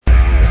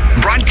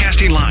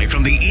Broadcasting live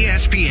from the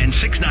ESPN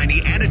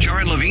 690 Anajar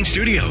and Levine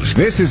studios.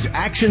 This is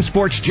Action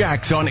Sports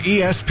Jax on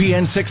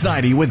ESPN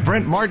 690 with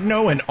Brent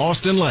Martineau and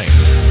Austin Lane.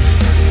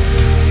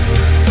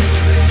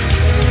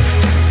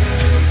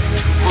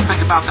 We'll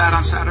think about that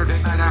on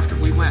Saturday night after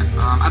we win.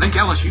 I think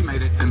LSU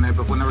made it in there,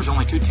 but when there was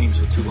only 2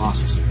 teams with 2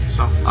 losses.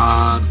 So,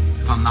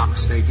 if I'm not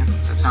mistaken,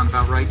 does that sound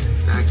about right?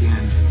 Back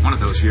in one of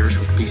those years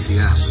with the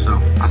BCS. So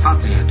I thought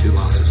they had 2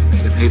 losses and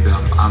made it. Maybe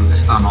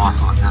I'm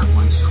off on that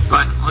one. So,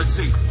 but let's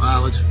see.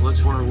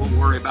 We'll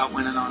worry about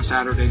winning on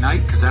Saturday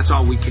night because that's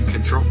all we can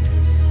control.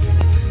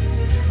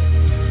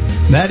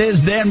 That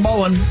is Dan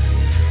Mullen.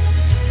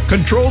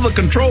 Control the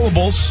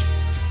controllables.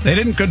 They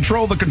didn't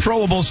control the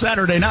controllables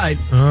Saturday night,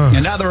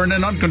 and now they're in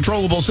an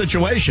uncontrollable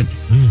situation.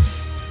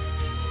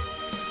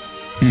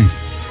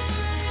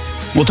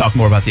 We'll talk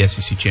more about the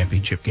SEC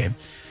championship game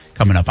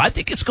coming up. I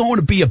think it's going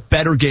to be a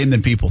better game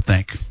than people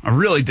think. I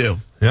really do.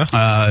 Yeah.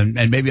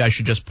 And maybe I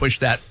should just push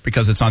that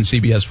because it's on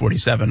CBS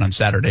 47 on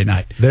Saturday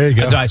night. There you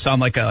go. Do I sound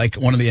like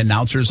one of the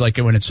announcers, like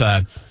when it's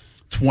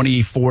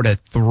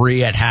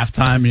 24-3 at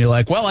halftime, and you're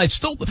like, well, I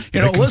still,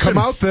 listen, come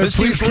out there. this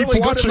Please team's really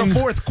keep good watching. in the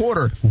fourth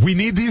quarter. We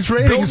need these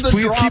ratings.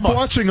 Please keep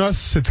watching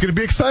us. It's going to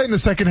be exciting the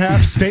second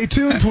half. Stay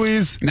tuned,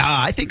 please.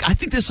 Nah, I think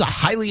this is a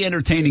highly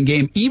entertaining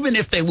game. Even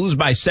if they lose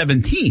by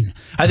 17,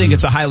 I think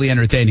it's a highly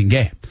entertaining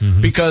game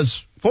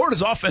because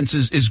Florida's offense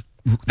is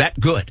that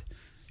good.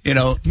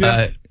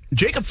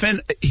 Jacob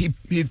Finn, he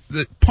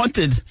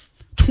punted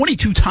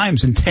 22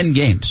 times in 10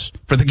 games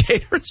for the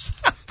Gators.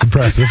 It's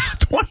impressive.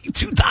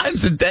 22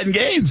 times in 10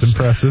 games. It's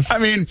impressive. I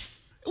mean,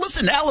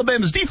 listen,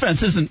 Alabama's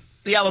defense isn't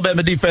the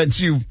Alabama defense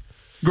you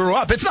grew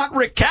up. It's not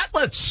Rick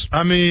Catlett's.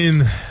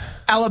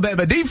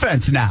 Alabama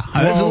defense now.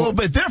 It's a little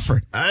bit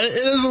different. It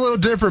is a little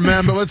different,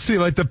 man. But let's see.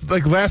 Like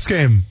last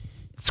game,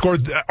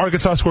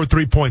 Arkansas scored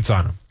 3 points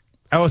on them.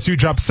 LSU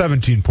dropped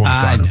 17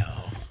 points on them. I know.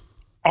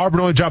 Auburn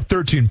only dropped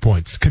 13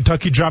 points.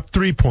 Kentucky dropped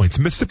 3 points.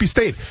 Mississippi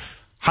State,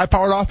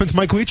 high-powered offense,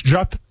 Mike Leach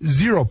dropped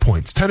 0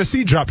 points.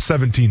 Tennessee dropped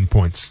 17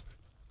 points.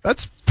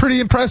 That's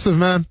pretty impressive,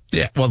 man.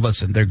 Yeah, well,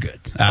 listen, they're good.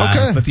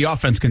 Okay. But the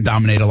offense can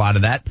dominate a lot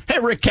of that. Hey,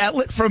 Rick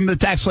Catlett from the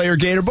TaxSlayer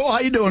Gator Bowl. How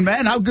you doing,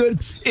 man? How good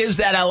is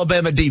that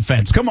Alabama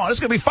defense? Come on, it's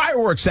going to be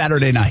fireworks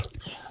Saturday night.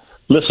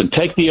 Listen,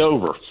 take the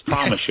over.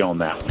 Promise you on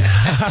that one.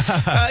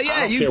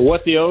 I don't care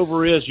what the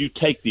over is, you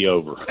take the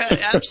over.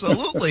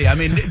 Absolutely. I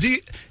mean,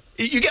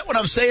 you get what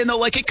I'm saying, though?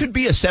 Like, it could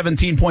be a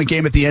 17-point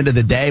game at the end of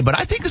the day, but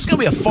I think it's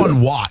going to be a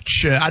fun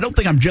watch. I don't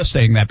think I'm just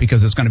saying that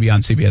because it's going to be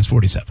on CBS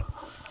 47.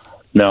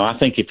 No, I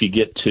think if you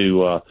get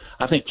to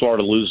I think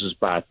Florida loses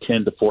by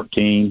 10 to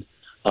 14.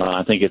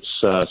 I think it's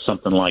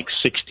something like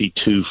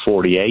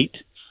 62-48.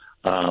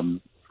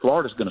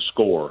 Florida's going to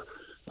score.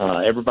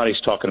 Everybody's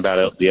talking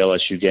about the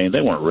LSU game.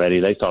 They weren't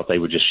ready. They thought they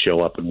would just show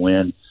up and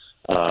win.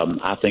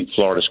 I think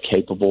Florida's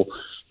capable.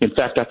 In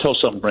fact, I told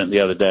something, Brent,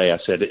 the other day. I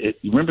said,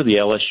 you remember the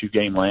LSU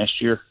game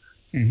last year?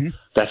 Mm-hmm.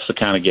 That's the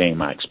kind of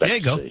game I expect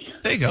to see.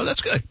 There you go.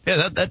 That's good.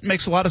 Yeah, that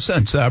makes a lot of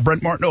sense.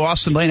 Brent Martineau,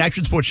 Austin Lane,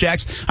 Action Sports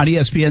Jax on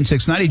ESPN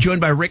 690,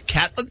 joined by Rick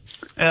Catlett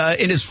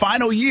in his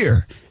final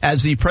year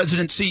as the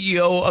president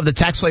CEO of the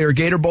TaxSlayer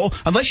Gator Bowl.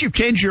 Unless you've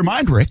changed your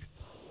mind, Rick.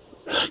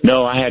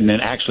 No, I hadn't.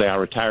 And actually, I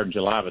retired in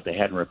July, but they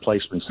hadn't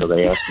replaced me, so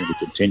they asked me to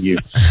continue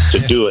to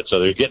do it. So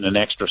they're getting an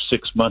extra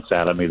 6 months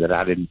out of me that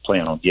I didn't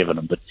plan on giving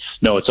them. But,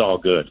 no, it's all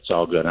good. It's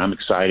all good. I'm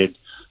excited.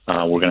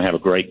 We're going to have a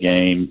great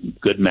game,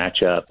 good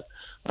matchup.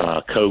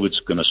 COVID's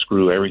going to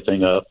screw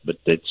everything up, but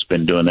it's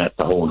been doing that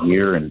the whole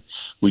year. And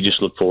we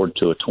just look forward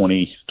to a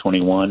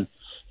 2021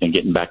 and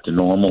getting back to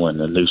normal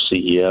and a new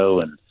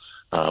CEO. And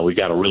we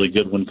got a really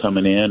good one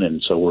coming in,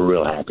 and so we're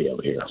real happy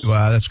over here.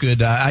 Wow, that's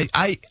good. I'm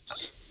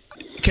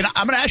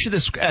going to ask you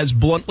this as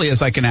bluntly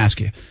as I can ask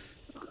you.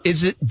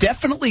 Is it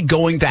definitely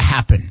going to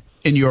happen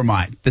in your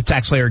mind, the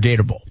TaxSlayer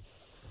Gator Bowl?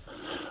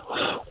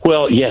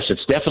 Well, yes,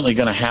 it's definitely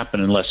going to happen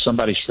unless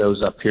somebody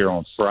shows up here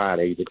on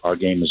Friday. Our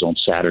game is on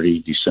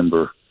Saturday,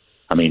 January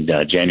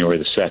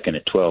the 2nd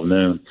at 12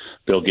 noon.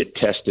 They'll get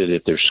tested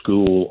at their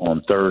school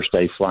on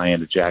Thursday, fly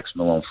into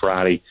Jacksonville on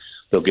Friday.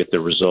 They'll get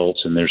their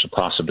results, and there's a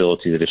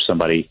possibility that if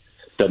somebody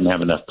doesn't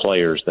have enough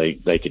players,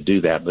 they could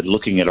do that. But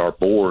looking at our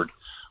board,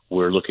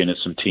 we're looking at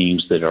some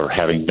teams that are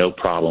having no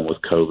problem with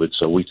COVID,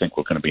 so we think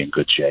we're going to be in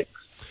good shape.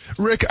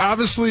 Rick,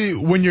 obviously,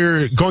 when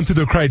you're going through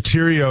the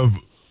criteria of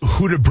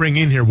who to bring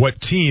in here,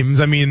 what teams,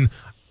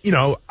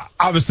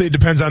 obviously it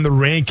depends on the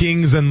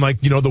rankings and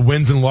the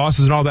wins and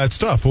losses and all that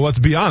stuff. Well, let's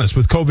be honest,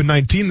 with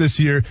COVID-19 this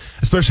year,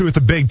 especially with the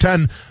Big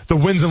Ten, the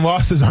wins and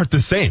losses aren't the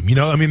same.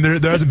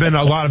 There hasn't been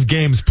a lot of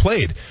games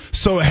played.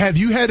 So have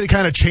you had to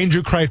kind of change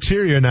your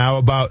criteria now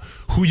about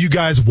who you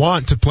guys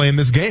want to play in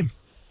this game?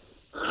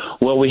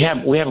 Well, we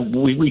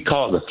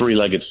call it the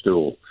three-legged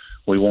stool.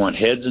 We want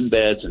heads and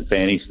beds and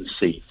fannies and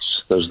seats.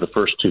 Those are the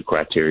first two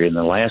criteria. And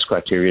the last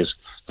criteria is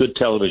good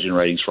television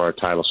ratings for our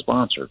title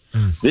sponsor.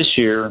 This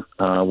year,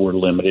 we're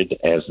limited,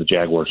 as the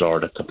Jaguars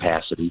are, to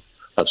capacity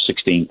of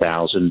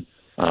 16,000.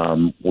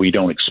 We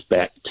don't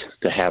expect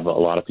to have a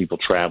lot of people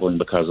traveling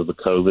because of the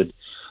COVID.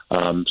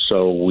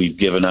 So we've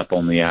given up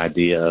on the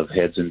idea of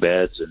heads and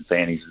beds and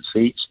fannies and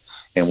seats.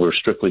 and we're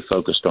strictly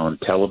focused on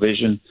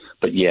television.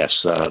 But yes,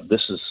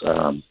 this is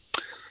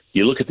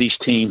you look at these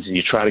teams and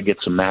you try to get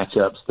some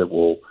matchups that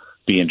will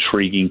be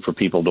intriguing for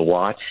people to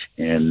watch.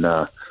 And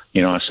I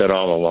said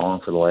all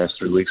along for the last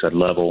 3 weeks I'd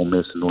love Ole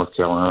Miss and North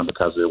Carolina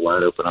because of their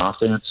wide open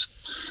offense.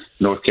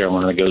 North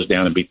Carolina goes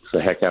down and beats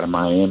the heck out of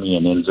Miami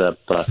and ends up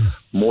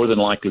more than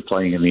likely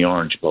playing in the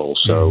Orange Bowl.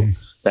 So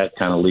that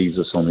kind of leaves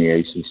us on the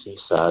ACC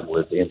side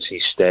with NC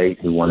State,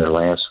 who won their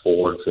last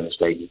 4 and finished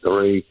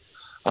 8-3.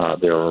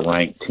 They're a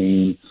ranked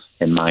team,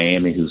 and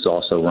Miami, who's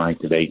also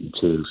ranked at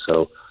 8-2.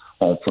 So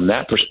from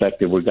that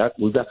perspective, we've got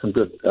some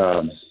good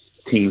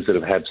teams that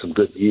have had some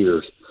good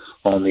years.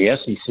 On the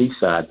SEC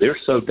side, they're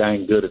so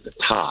dang good at the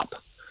top.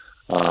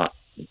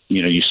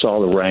 You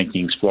saw the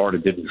rankings. Florida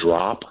didn't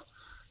drop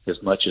as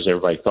much as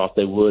everybody thought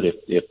they would.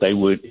 If they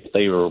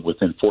were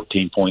within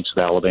 14 points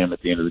of Alabama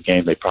at the end of the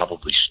game, they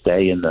probably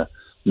stay in the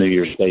New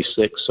Year's Day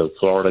 6. So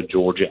Florida,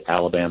 Georgia,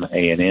 Alabama,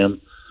 A&M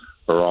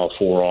are all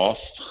 4 off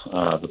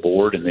the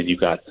board, and then you've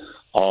got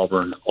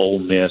Auburn, Ole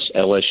Miss,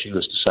 LSU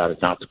has decided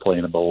not to play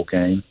in a bowl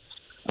game,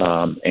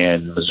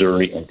 and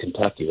Missouri and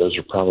Kentucky. Those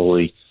are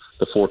probably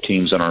the 4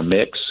 teams in our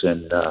mix,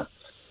 and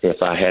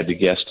if I had to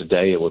guess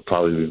today, it would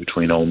probably be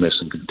between Ole Miss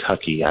and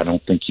Kentucky. I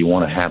don't think you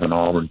want to have an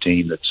Auburn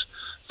team that's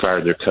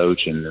fired their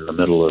coach and in the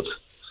middle of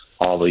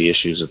all the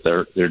issues that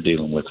they're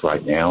dealing with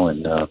right now.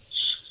 And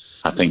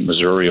I think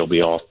Missouri will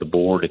be off the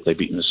board. If they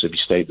beat Mississippi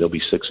State, they'll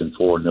be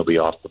 6-4 and they'll be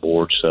off the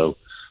board. So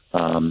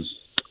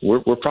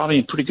we're probably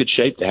in pretty good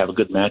shape to have a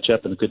good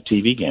matchup and a good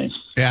TV game.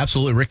 Yeah,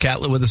 absolutely. Rick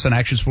Catlett with us on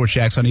Action Sports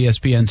Jacks on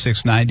ESPN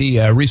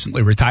 690.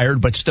 Recently retired,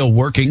 but still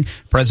working.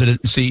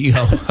 President and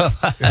CEO of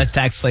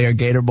TaxSlayer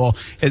Gator Bowl.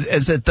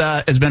 Has it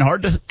been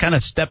hard to kind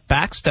of step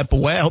back, step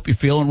away? I hope you're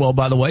feeling well,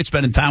 by the way,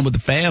 spending time with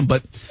the fam.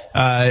 But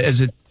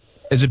is it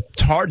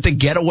hard to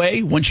get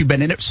away once you've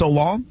been in it so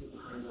long?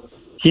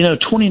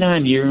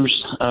 29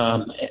 years.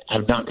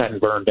 I've not gotten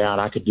burned out.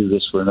 I could do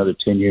this for another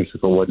 10 years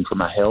if it wasn't for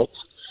my health.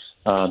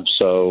 The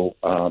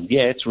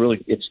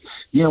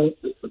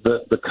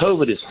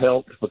COVID has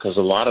helped because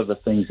a lot of the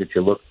things that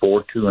you look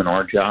forward to in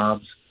our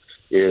jobs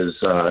is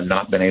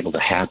not been able to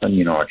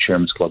happen. Our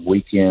Chairman's Club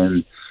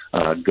weekend,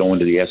 going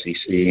to the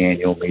SEC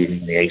annual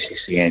meeting, the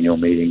ACC annual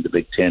meeting, the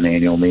Big Ten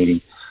annual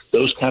meeting,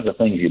 those kinds of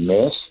things you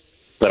miss.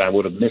 But I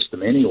would have missed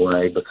them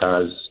anyway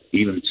because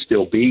even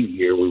still being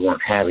here, we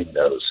weren't having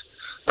those.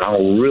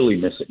 I'll really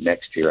miss it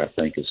next year, I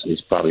think,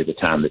 is probably the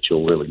time that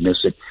you'll really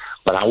miss it.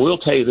 But I will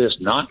tell you this,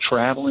 not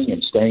traveling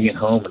and staying at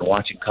home and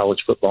watching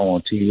college football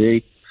on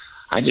TV,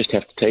 I just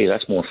have to tell you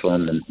that's more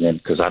fun than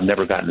because I've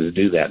never gotten to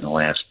do that in the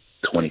last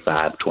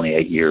 25,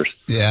 28 years.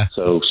 Yeah.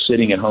 So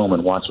sitting at home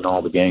and watching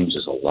all the games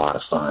is a lot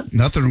of fun.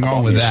 Nothing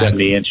wrong with that.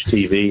 70-inch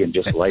TV and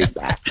just laid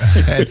back.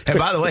 And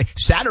by the way,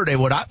 Saturday,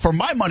 for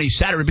my money,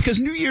 Saturday, because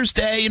New Year's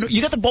Day,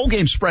 you got the bowl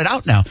games spread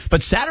out now,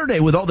 but Saturday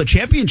with all the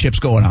championships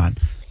going on,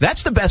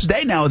 that's the best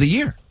day now of the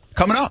year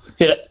coming up.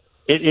 Yeah.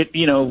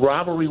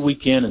 Rivalry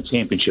weekend and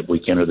championship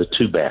weekend are the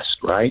two best,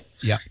 right?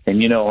 Yeah.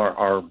 And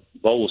our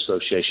bowl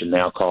association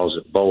now calls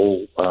it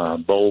bowl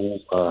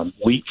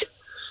week,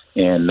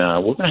 and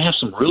we're going to have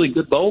some really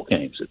good bowl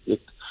games.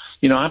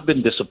 I've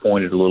been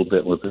disappointed a little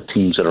bit with the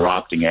teams that are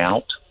opting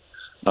out,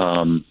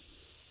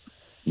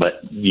 but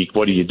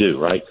what do you do,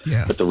 right?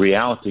 Yeah. But the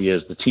reality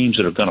is the teams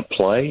that are going to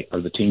play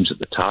are the teams at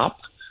the top.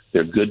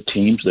 They're good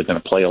teams. They're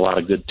going to play a lot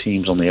of good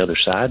teams on the other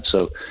side.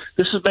 So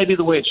this is maybe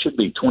the way it should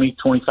be, 20,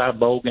 25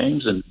 bowl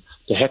games, and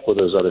to heck with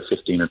those other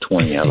 15 or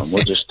 20 of them.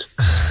 We'll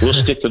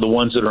stick to the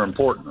ones that are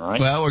important, right?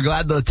 Well, we're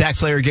glad the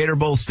TaxSlayer Gator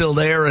Bowl is still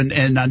there,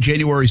 and on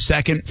January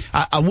 2nd.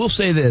 I will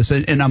say this,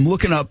 and I'm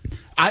looking up,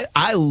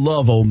 I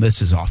love Ole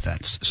Miss's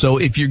offense. So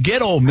if you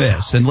get Ole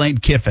Miss and Lane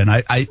Kiffin,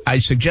 I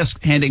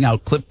suggest handing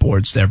out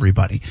clipboards to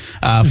everybody,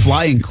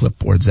 flying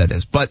clipboards, that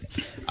is. But,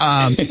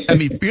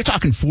 you're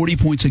talking 40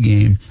 points a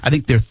game. I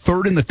think they're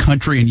third in the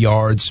country in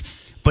yards.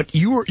 But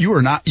you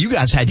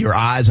guys had your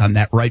eyes on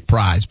that right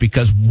prize,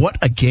 because what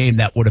a game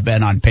that would have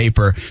been on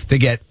paper to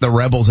get the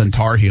Rebels and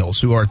Tar Heels,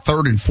 who are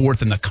third and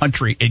fourth in the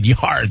country in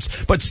yards.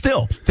 But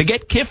still, to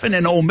get Kiffin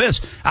and Ole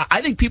Miss,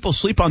 I think people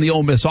sleep on the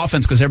Ole Miss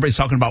offense because everybody's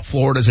talking about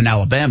Florida's and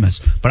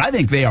Alabama's. But I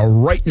think they are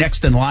right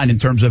next in line in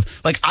terms of,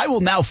 I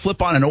will now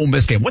flip on an Ole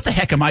Miss game. What the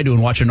heck am I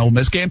doing watching an Ole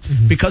Miss game?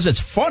 Mm-hmm. Because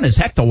it's fun as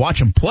heck to watch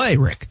them play,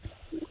 Rick.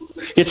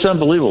 It's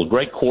unbelievable.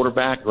 Great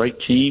quarterback, great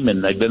team,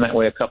 and they've been that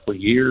way a couple of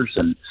years.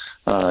 And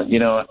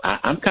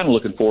I'm kind of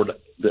looking forward to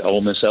the Ole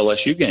Miss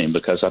LSU game,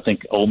 because I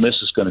think Ole Miss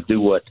is going to do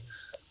what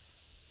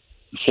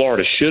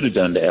Florida should have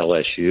done to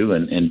LSU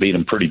and beat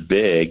them pretty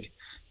big.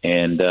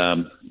 And,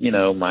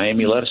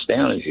 Miami let us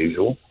down as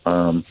usual.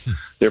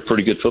 They're a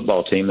pretty good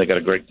football team. They got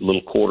a great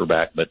little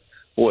quarterback, but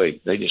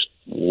boy, they just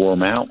wore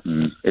them out,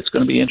 and it's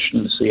going to be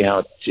interesting to see how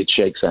it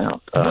shakes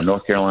out.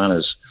 North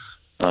Carolina's,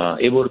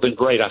 it would have been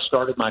great. I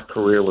started my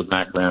career with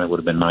Mack Brown. It would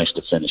have been nice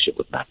to finish it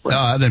with Mack Brown.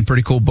 Oh, that'd been a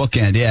pretty cool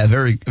bookend. Yeah,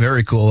 very,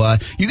 very cool.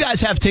 You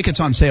guys have tickets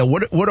on sale.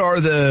 What are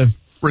the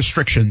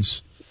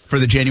restrictions for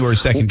the January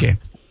 2nd game?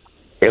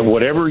 And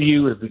whatever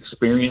you have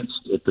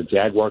experienced at the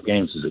Jaguar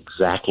games is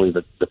exactly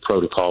the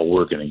protocol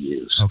we're going to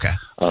use. Okay.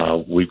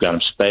 We've got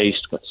them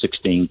spaced,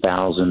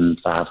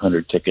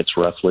 16,500 tickets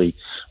roughly.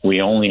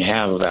 We only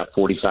have about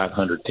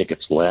 4,500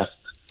 tickets left.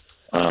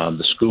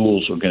 The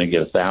schools are going to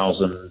get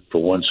 1,000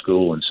 for one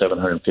school and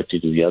 750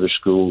 to the other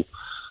school.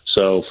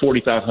 So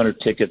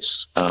 4,500 tickets.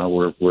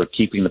 We're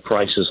keeping the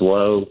prices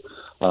low.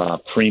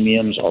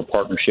 Premiums, our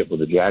partnership with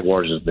the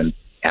Jaguars has been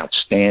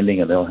outstanding,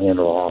 and they'll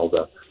handle all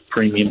the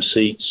premium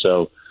seats.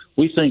 So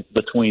we think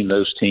between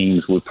those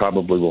teams, we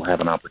probably will have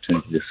an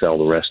opportunity to sell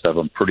the rest of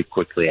them pretty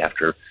quickly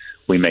after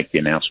we make the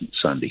announcement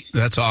Sunday.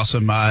 That's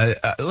awesome.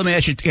 Let me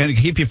ask you, to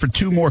keep you for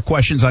two more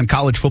questions on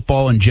college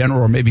football in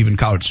general, or maybe even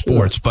college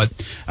sports. But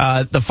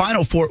the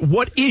Final Four,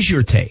 what is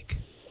your take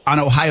on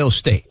Ohio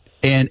State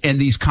and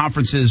these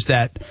conferences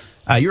that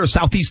you're a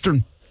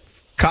Southeastern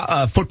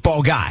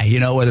football guy,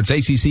 whether it's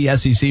ACC,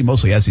 SEC,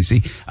 mostly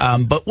SEC.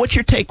 But what's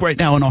your take right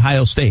now on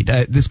Ohio State?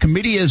 This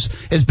committee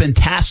has been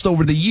tasked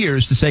over the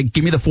years to say,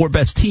 give me the four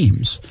best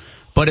teams.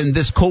 But in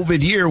this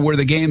COVID year where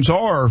the games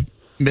are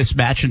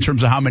mismatched in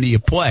terms of how many you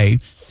play,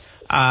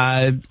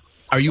 are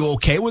you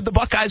okay with the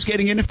Buckeyes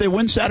getting in if they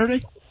win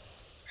Saturday?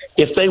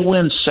 If they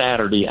win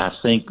Saturday, I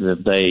think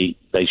that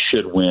they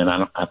should win.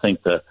 I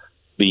think the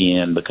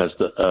BN, because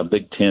the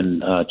Big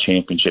Ten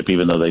championship,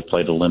 even though they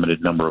played a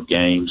limited number of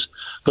games.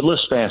 But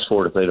let's fast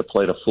forward. If they'd have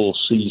played a full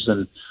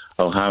season,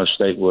 Ohio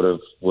State would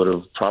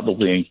have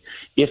probably,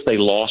 if they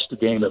lost the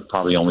game, it would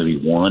probably only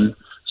be one.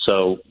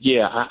 So,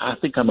 yeah, I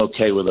think I'm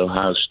okay with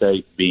Ohio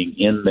State being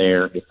in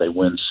there if they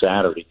win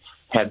Saturday.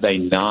 Had they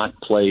not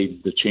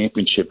played the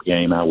championship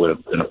game, I would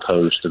have been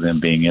opposed to them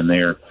being in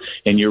there.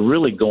 And you're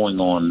really going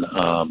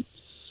on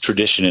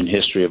tradition and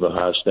history of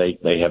Ohio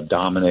State. They have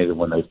dominated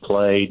when they've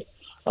played,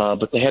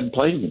 but they hadn't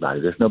played anybody.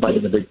 There's nobody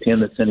in the Big Ten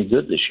that's any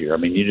good this year. I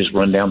mean, you just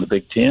run down the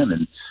Big Ten,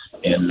 and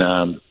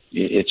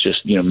it's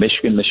just,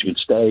 Michigan, Michigan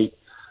State,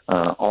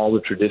 all the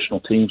traditional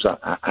teams.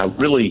 I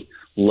really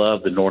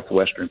love the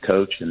Northwestern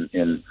coach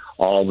and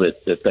all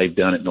that they've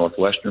done at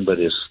Northwestern, but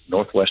is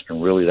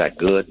Northwestern really that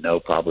good? No,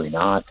 probably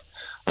not.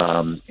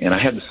 And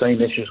I had the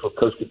same issues with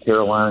Coastal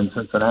Carolina and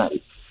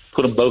Cincinnati.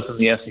 Put them both in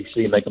the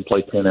SEC, make them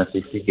play 10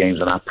 SEC games,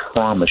 and I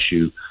promise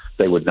you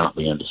they would not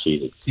be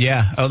undefeated.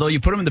 Yeah, although you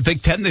put them in the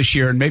Big Ten this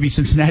year, and maybe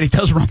Cincinnati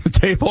does run the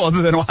table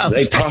other than Ohio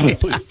State.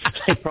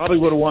 They probably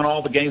would have won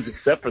all the games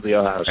except for the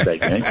Ohio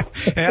State game.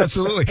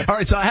 Absolutely. All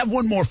right, so I have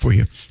one more for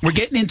you. We're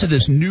getting into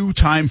this new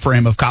time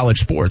frame of college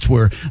sports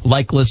where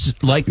likeness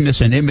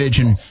and image,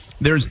 and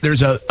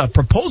there's a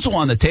proposal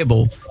on the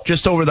table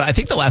just over I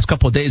think the last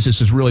couple of days this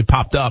has really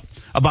popped up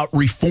about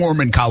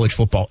reform in college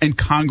football and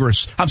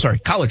college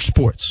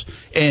sports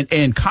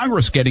and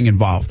Congress getting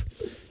involved.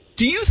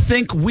 Do you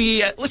think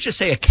let's just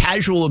say a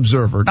casual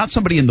observer, not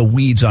somebody in the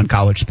weeds on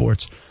college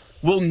sports,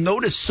 will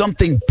notice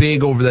something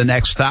big over the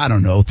next,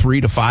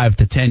 3 to 5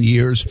 to 10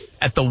 years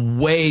at the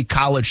way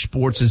college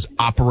sports is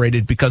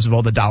operated because of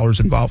all the dollars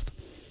involved?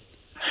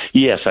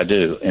 Yes, I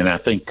do. And I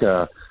think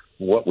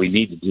what we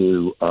need to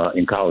do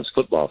in college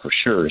football for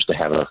sure is to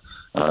have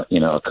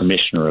a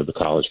commissioner of the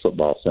college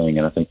football thing.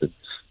 And I think that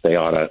they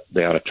ought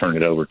to turn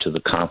it over to the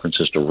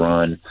conferences to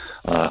run.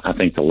 I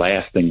think the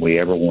last thing we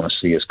ever want to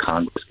see is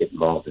Congress get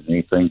involved in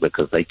anything,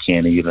 because they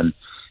can't even,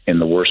 in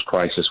the worst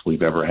crisis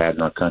we've ever had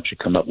in our country,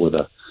 come up with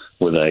a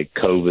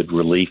COVID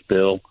relief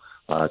bill.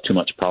 Too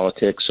much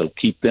politics. So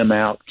keep them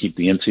out, keep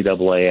the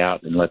NCAA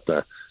out, and let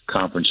the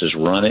conferences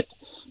run it.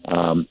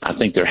 I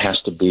think there has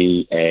to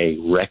be a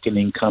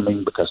reckoning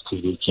coming because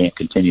TV can't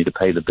continue to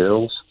pay the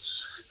bills.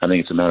 I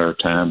think it's a matter of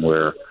time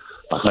where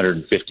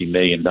 $150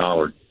 million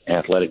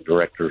athletic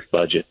director's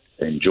budget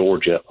in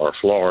Georgia or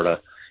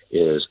Florida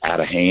is out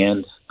of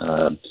hand.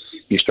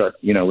 You start,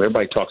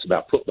 everybody talks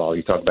about football.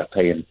 You talk about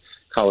paying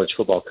college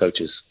football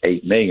coaches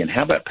 $8 million.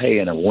 How about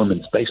paying a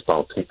women's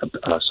softball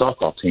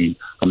team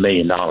 $1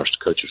 million to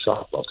coach a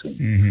softball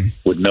team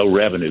with no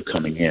revenue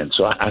coming in?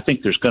 So I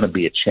think there's going to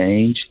be a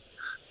change.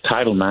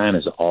 Title IX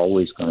is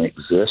always going to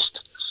exist,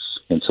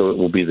 and so it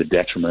will be the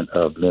detriment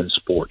of men's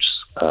sports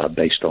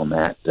based on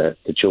that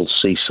you'll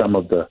see some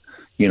of the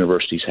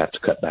universities have to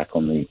cut back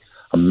on the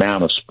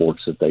amount of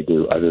sports that they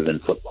do other than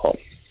football.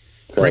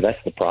 So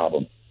that's the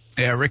problem.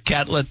 Yeah, Rick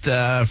Catlett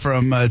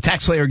from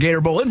TaxSlayer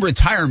Gator Bowl in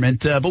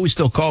retirement, but we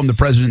still call him the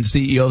president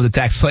and CEO of the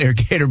TaxSlayer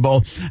Gator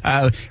Bowl.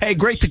 Hey,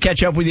 great to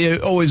catch up with you.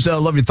 Always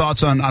love your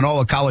thoughts on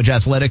all of college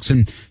athletics,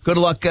 and good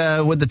luck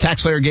with the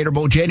TaxSlayer Gator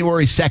Bowl,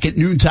 January 2nd,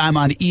 noontime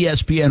on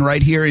ESPN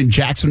right here in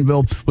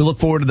Jacksonville. We look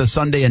forward to the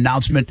Sunday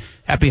announcement.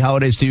 Happy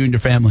holidays to you and your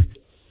family.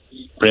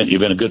 Brent,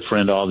 you've been a good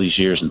friend all these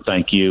years, and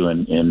thank you,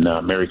 and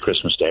Merry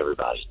Christmas to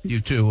everybody.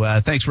 You too.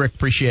 Thanks, Rick.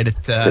 Appreciate it.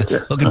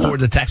 Looking forward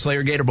to the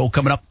TaxSlayer Gator Bowl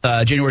coming up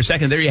January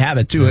 2nd. There you have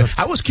it, too.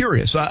 I was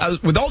curious.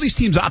 With all these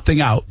teams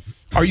opting out,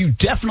 are you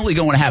definitely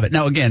going to have it?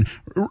 Now, again,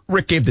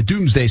 Rick gave the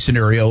doomsday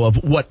scenario of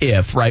what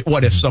if, right?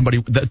 What if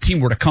the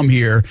team were to come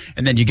here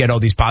and then you get all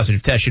these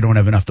positive tests, you don't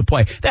have enough to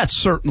play? That's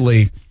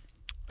certainly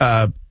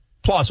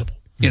plausible.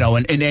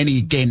 in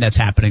any game that's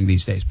happening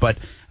these days. But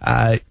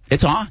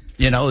it's on.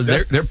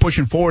 They're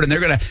pushing forward,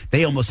 and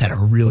they almost had a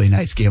really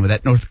nice game with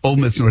that. Ole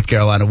Miss, North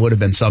Carolina would have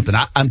been something.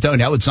 I'm telling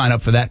you, I would sign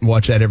up for that and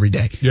watch that every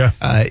day. Yeah.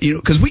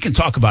 Because we can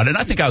talk about it. And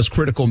I think I was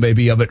critical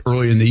maybe of it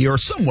earlier in the year, or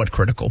somewhat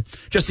critical.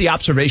 Just the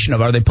observation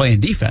of, are they playing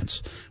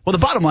defense? Well, the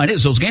bottom line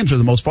is those games are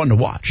the most fun to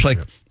watch.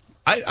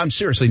 I'm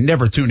seriously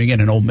never tuning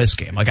in an Ole Miss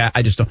game.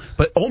 I just don't.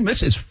 But Ole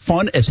Miss is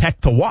fun as heck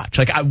to watch.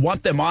 I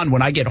want them on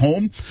when I get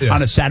home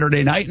on a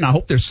Saturday night, and I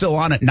hope they're still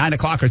on at 9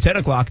 o'clock or 10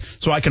 o'clock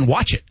so I can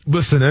watch it.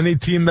 Listen, any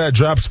team that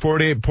drops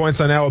 48 points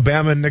on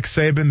Alabama and Nick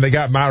Saban, they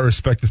got my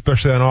respect,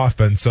 especially on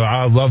offense. So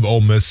I love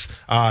Ole Miss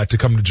to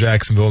come to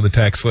Jacksonville in the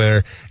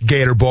TaxSlayer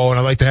Gator Bowl, and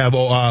I'd like to have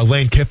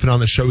Lane Kiffin on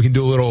the show. We can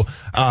do a little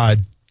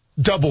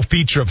double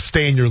feature of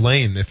Stay in Your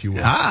Lane, if you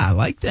will. I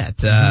like that.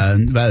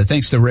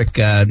 Thanks to Rick.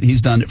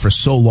 He's done it for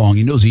so long.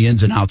 He knows the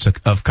ins and outs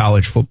of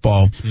college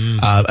football,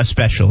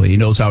 especially. He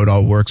knows how it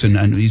all works,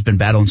 and he's been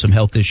battling some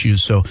health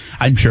issues. So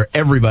I'm sure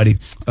everybody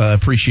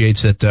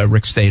appreciates that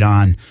Rick stayed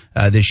on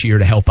this year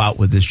to help out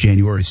with this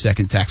January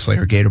 2nd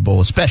TaxSlayer Gator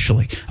Bowl,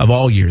 especially of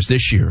all years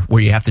this year,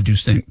 where you have to do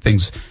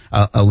things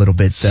a little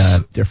bit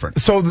different.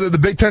 So the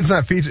Big Ten's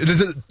not featured.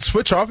 Does it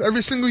switch off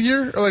every single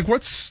year? Or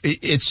what's?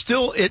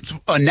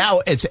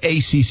 Now it's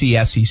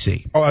ACC,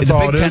 SEC. Oh, that's the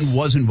all Big it Ten is?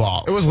 was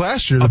involved. It was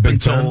last year. I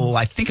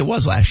think it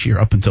was last year.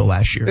 Up until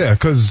last year. Yeah,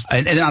 because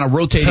and on a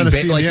rotating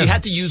basis, you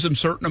had to use them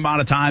certain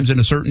amount of times in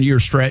a certain year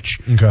stretch.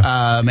 Okay.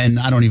 And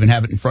I don't even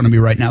have it in front of me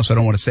right now, so I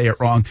don't want to say it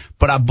wrong.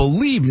 But I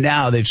believe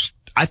now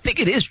I think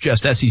it is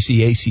just SEC,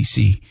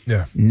 ACC.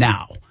 Yeah.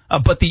 Now.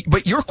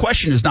 But your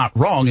question is not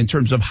wrong in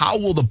terms of how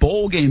will the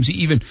bowl games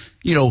even,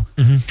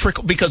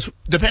 trickle, because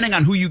depending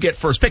on who you get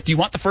first pick, do you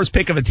want the first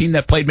pick of a team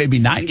that played maybe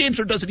 9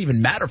 games, or does it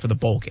even matter for the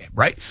bowl game,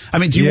 right? I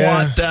mean, do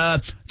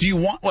you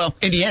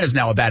want, Indiana's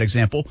now a bad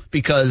example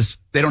because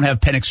they don't have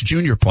Penix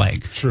Jr.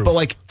 playing. True.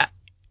 But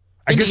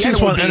I guess you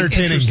just want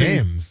entertaining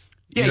games.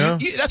 Yeah,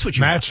 that's what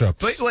you matchups. want.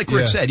 But like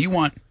Rick said, you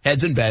want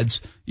heads and beds,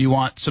 you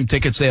want some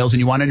ticket sales, and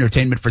you want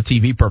entertainment for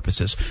TV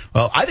purposes.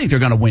 Well, I think they're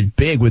going to win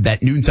big with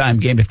that noontime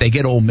game if they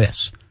get Ole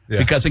Miss. Yeah.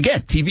 Because,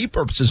 again, TV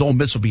purposes, Ole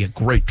Miss will be a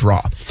great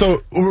draw.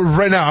 So,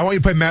 right now, I want you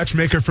to play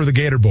matchmaker for the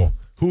Gator Bowl.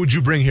 Who would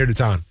you bring here to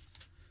town?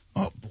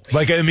 Oh,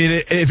 boy. If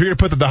you're going to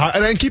put the high,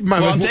 and then keep in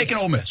mind. Well, I'm taking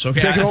Ole Miss,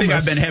 okay? I think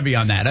I've been heavy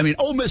on that. I mean,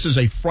 Ole Miss is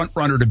a front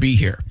runner to be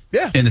here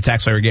in the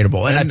TaxSlayer Gator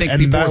Bowl. And I think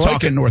people are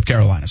talking North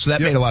Carolina, so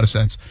that made a lot of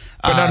sense.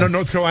 But no,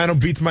 North Carolina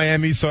beats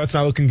Miami, so it's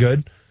not looking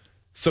good.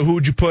 So who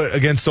would you put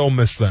against Ole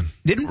Miss then?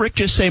 Didn't Rick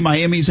just say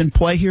Miami's in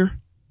play here?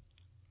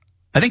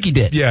 I think he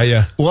did.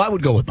 Yeah. Well, I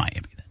would go with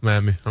Miami then.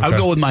 Miami. Okay. I would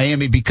go with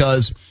Miami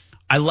because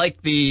I like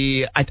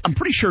I'm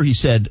pretty sure he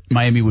said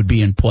Miami would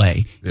be in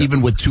play,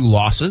 even with 2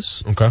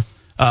 losses. Okay.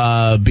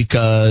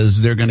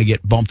 Because they're going to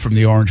get bumped from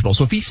the Orange Bowl.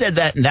 So if he said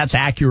that and that's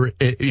accurate,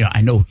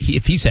 I know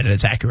if he said it,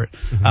 it's accurate.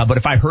 Mm-hmm. But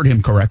if I heard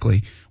him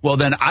correctly, well,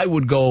 then I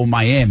would go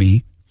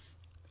Miami.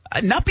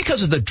 Not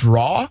because of the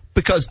draw,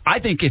 because I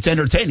think it's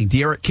entertaining.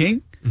 De'Aaron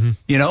King,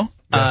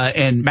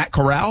 and Matt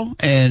Corral,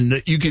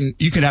 and you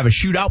can have a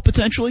shootout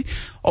potentially.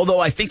 Although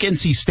I think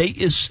NC State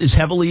is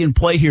heavily in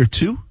play here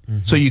too,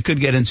 so you could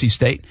get NC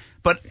State.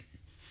 But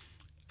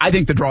I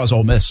think the draw is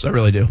Ole Miss. I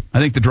really do. I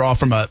think the draw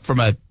from a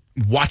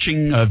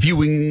watching,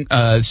 viewing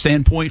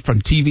standpoint,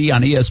 from TV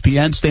on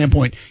ESPN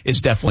standpoint,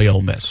 is definitely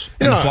Ole Miss.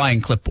 And the flying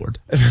clipboard.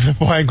 The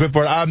flying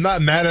clipboard. I'm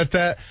not mad at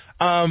that.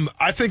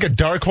 I think a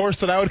dark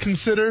horse that I would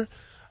consider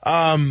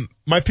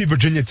might be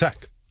Virginia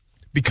Tech,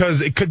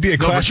 because it could be a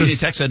clash. Virginia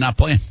Tech said not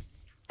playing.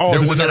 Oh,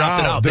 they're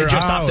opted out. They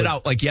just opted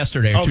out like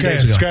yesterday or 2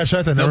 days ago. Scratch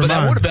that then. Never mind.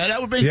 That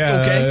would have been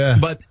okay.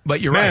 Yeah.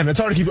 But you're right. Man, it's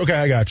hard to keep. Okay,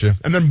 I got you.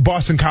 And then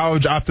Boston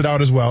College opted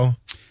out as well,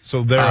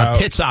 so they're out.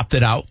 Pitt's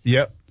opted out.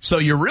 Yep. So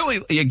you're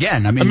really,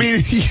 again, I mean,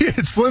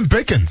 it's slim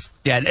pickings.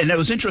 Yeah, and it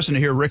was interesting to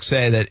hear Rick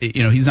say that,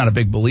 he's not a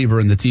big believer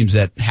in the teams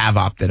that have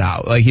opted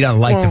out. Like, he doesn't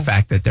like the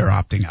fact that they're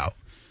opting out.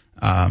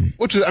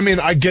 Which is,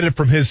 I get it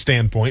from his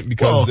standpoint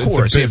because of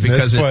course, it's a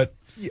business, but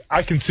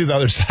I can see the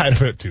other side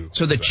of it too.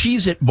 So the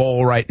Cheez-It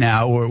Bowl right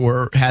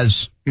now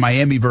has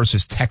Miami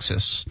versus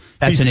Texas.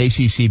 That's an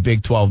ACC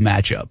Big 12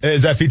 matchup.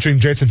 Is that featuring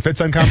Jason Fitz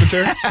on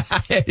commentary?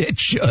 It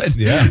should.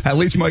 Yeah. At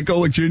least Mike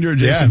Golick Jr. and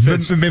Jason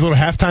Fitz. Maybe a little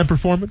halftime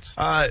performance.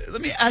 Let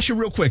me ask you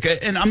real quick,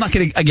 and I'm not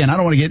going to, again, I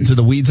don't want to get into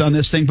the weeds on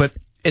this thing, but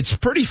it's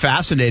pretty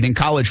fascinating,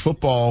 college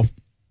football,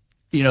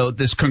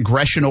 this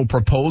congressional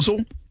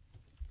proposal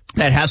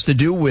that has to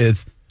do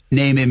with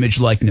name, image,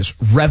 likeness,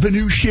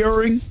 revenue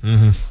sharing.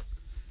 Mm-hmm.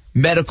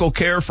 Medical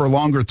care for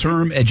longer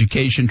term,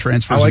 education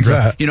transfers. I like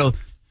that.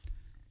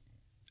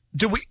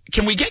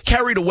 Can we get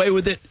carried away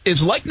with it?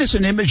 Is likeness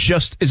and image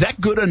is that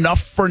good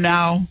enough for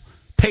now?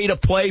 Pay to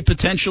play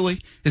potentially?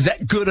 Is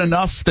that good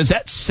enough? Does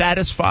that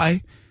satisfy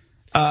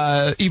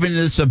even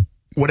as a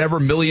whatever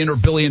 $1 million or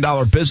 $1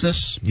 billion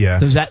business? Yeah.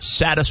 Does that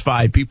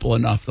satisfy people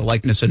enough, the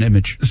likeness and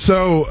image?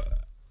 So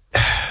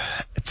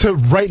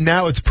right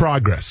now it's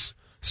progress.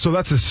 So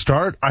that's a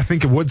start. I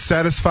think it would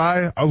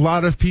satisfy a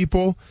lot of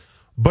people.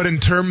 But in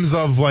terms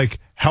of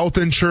health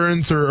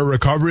insurance or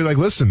recovery,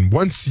 listen,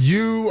 once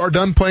you are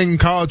done playing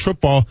college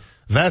football,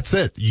 That's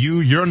it.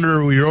 You're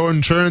under your own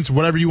insurance,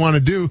 whatever you want to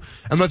do.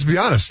 And let's be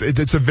honest,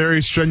 it's a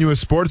very strenuous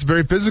sport. It's a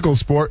very physical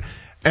sport.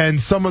 And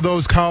some of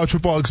those college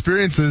football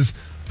experiences,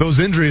 those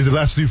injuries, it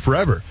lasts you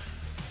forever.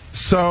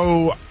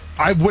 So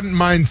I wouldn't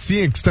mind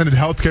seeing extended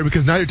health care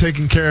because now you're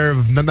taking care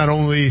of not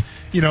only,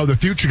 the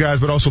future guys,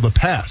 but also the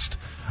past.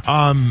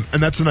 And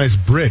that's a nice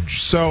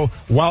bridge. So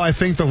while I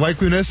think the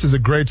likeliness is a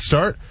great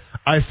start,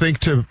 I think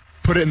to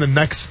put it in the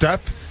next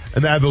step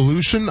and the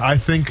evolution, I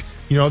think,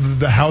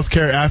 the health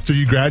care after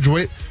you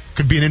graduate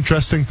could be an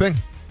interesting thing.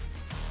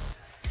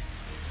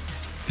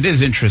 It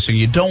is interesting.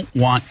 You don't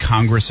want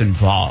Congress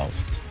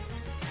involved.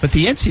 But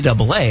the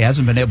NCAA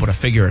hasn't been able to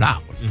figure it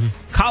out. Mm-hmm.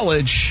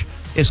 College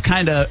is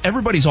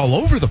everybody's all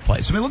over the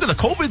place. I mean, look at the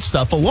COVID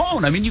stuff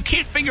alone. I mean, you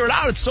can't figure it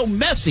out. It's so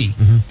messy.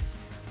 Mm-hmm.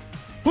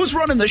 Who's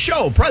running the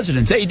show?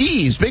 Presidents,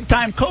 ADs,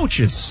 big-time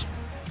coaches.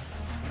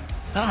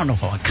 I don't know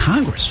if I want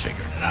Congress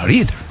figuring it out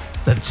either.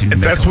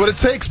 That's what it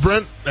takes,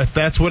 Brent.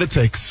 That's what it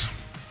takes.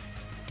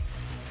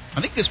 I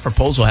think this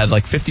proposal had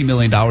like $50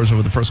 million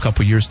over the first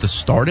couple of years to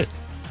start it.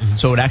 Mm-hmm.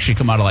 So it would actually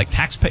come out of like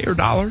taxpayer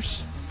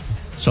dollars.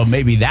 So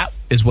maybe that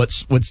is what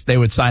they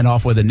would sign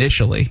off with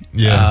initially.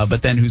 Yeah.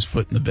 But then who's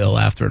footing the bill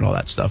after and all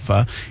that stuff.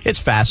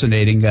 It's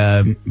fascinating.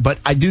 But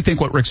I do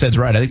think what Rick said is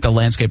right. I think the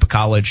landscape of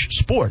college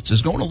sports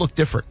is going to look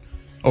different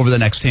over the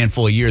next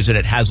handful of years than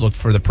it has looked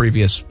for the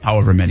previous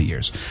however many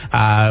years.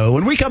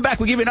 When we come back,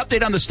 we'll give you an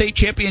update on the state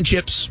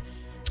championships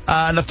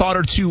and a thought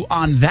or two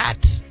on that,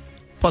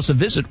 plus a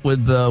visit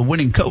with the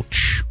winning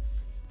coach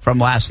from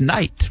last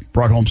night.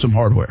 Brought home some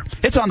hardware.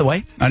 It's on the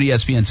way on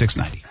ESPN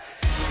 690.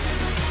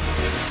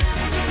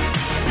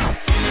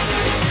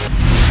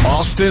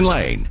 Austin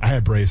Lane. I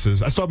had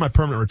braces. I still have my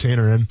permanent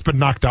retainer in. It's been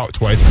knocked out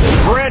twice.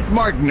 Brent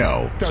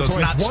Martineau. So it's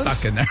not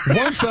stuck in there.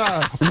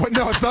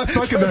 No, it's not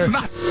stuck in there. It's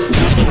not.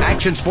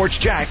 Action Sports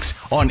Jacks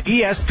on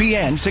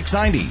ESPN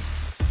 690.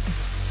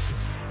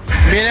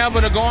 Being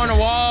able to go on the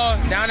wall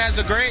down as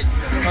a great,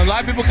 a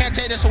lot of people can't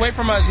take this away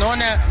from us. Knowing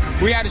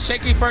that we had a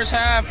shaky first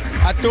half,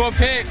 I threw a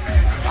pick.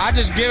 I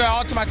just give it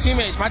all to my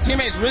teammates. My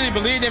teammates really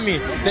believed in me.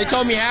 They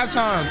told me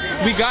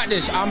halftime, we got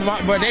this,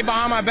 but they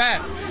behind my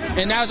back.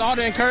 And that was all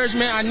the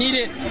encouragement I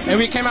needed, and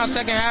we came out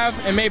second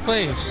half and made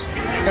plays.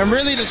 And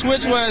really the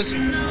switch was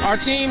our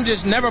team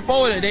just never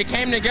folded. They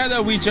came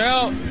together, we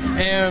gelled,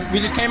 and we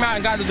just came out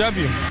and got the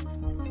W.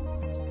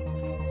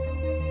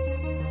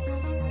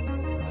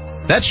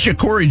 That's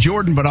Ja'Cory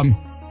Jordan, but I'm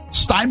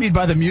stymied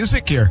by the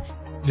music here.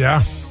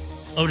 Yeah.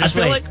 Oh, just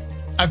wait.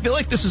 I feel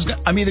like this is.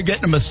 I'm either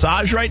getting a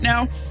massage right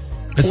now, or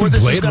this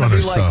is going to be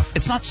like stuff.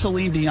 It's not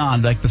Celine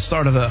Dion, like the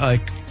start of the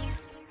like.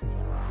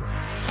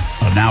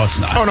 Oh, now it's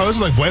not. Oh no, this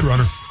is like Blade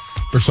Runner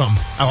or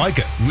something. I like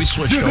it. We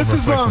switched over. This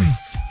is quickly.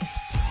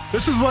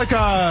 This is like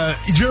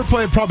did you ever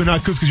play? Probably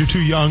not because you're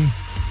too young.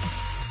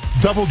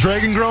 Double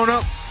Dragon growing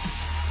up?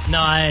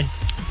 No,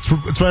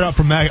 It's right out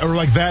from that, or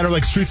like that, or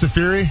like Streets of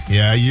Fury.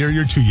 Yeah,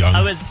 you're too young.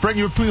 Brent,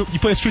 you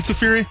play Streets of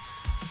Fury?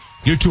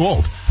 You're too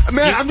old.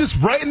 Man, I'm just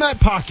right in that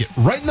pocket,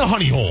 right in the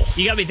honey hole.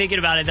 You got me thinking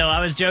about it, though.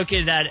 I was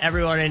joking that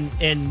everyone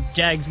in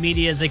Jags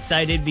media is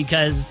excited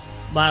because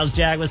Miles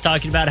Jack was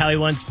talking about how he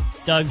wants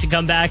Doug to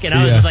come back, and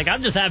I was just like,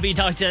 I'm just happy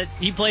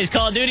he plays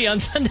Call of Duty on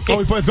Sundays. Oh,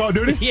 he plays Call of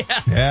Duty?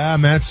 Yeah. Yeah,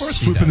 man, it's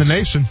swooping the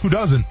nation. Who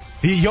doesn't?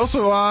 He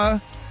also,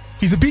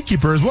 he's a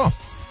beekeeper as well.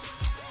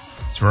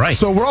 That's right.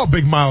 So we're all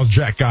big Miles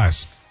Jack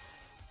guys.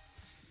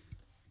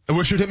 I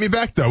wish you'd hit me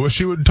back, though.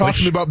 Wish you would talk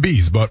to me about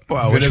bees, but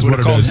it is what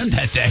it is. Him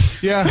that day.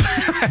 Yeah.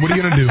 What are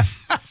you going to do?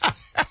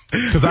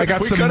 Because I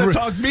got we're going to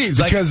talk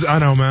bees. Because I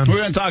know, man. We're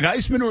going to talk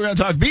Iceman. We're going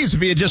to talk bees.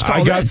 If you had just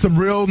called I got some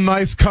real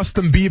nice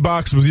custom bee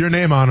box with your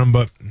name on them,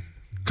 but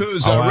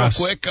Kuz, real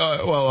quick.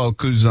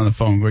 Kuz is on the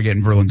phone. We're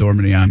getting Verlin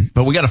Dormany on,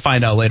 but we got to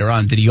find out later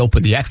on. Did he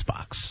open the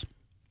Xbox?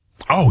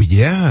 Oh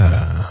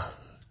yeah.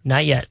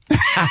 Not yet.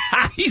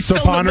 He's still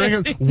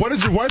pondering it. What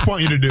does your wife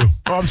want you to do?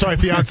 Oh, I'm sorry,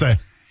 fiance.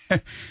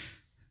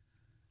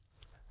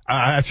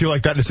 I feel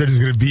like that decision is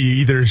going to be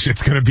either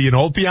it's going to be an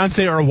old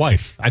fiance or a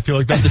wife. I feel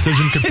like that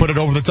decision could put it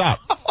over the top.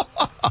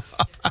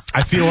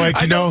 I feel like,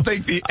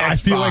 I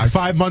feel like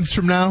 5 months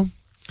from now,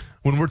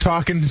 when we're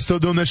talking, still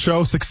doing this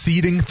show,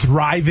 succeeding,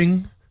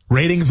 thriving,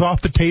 ratings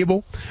off the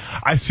table,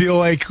 I feel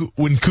like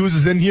when Kuz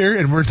is in here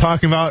and we're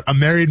talking about a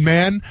married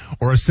man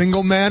or a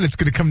single man, it's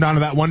going to come down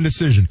to that one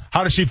decision.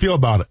 How does she feel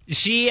about it?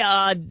 She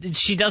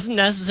doesn't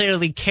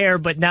necessarily care,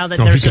 but now that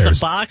there's just a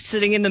box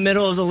sitting in the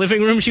middle of the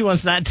living room, she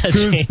wants that to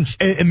change.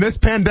 In this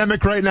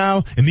pandemic right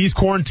now, in these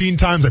quarantine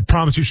times, I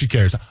promise you she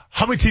cares.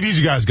 How many TVs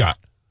you guys got?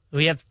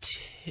 We have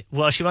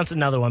she wants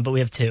another one, but we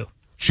have 2.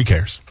 She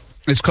cares.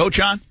 Is Coach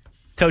on?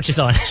 Coach is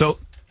on. So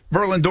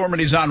Verlin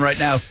Dormany's on right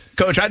now.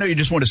 Coach, I know you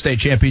just won a state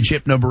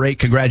championship, number 8.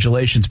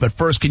 Congratulations. But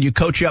first, can you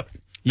coach up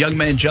young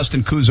man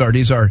Justin Kuzard?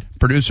 He's our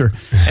producer.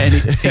 And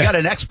he got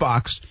an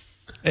Xbox.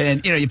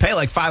 And, you pay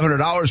like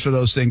 $500 for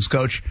those things,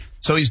 Coach.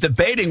 So he's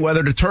debating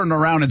whether to turn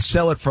around and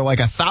sell it for like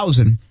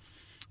 $1,000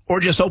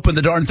 or just open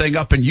the darn thing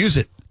up and use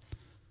it.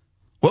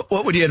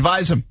 What would you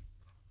advise him?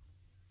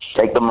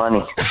 Take the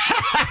money.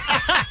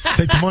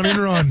 Take the money and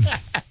run.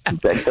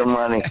 Take the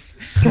money.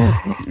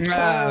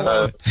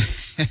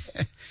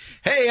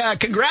 Hey,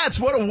 congrats.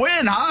 What a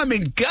win, huh? I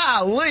mean,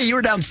 golly, you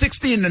were down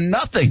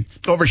 16-0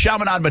 over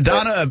Chaminade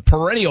Madonna,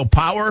 perennial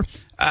power.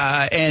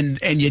 And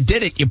you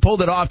did it. You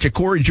pulled it off to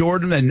Corey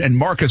Jordan and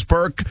Marcus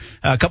Burke,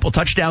 a couple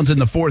touchdowns in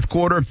the fourth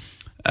quarter.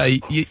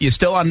 You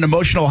still on an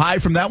emotional high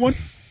from that one?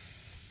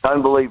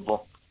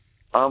 Unbelievable.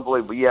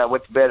 Yeah, I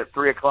went to bed at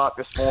 3 o'clock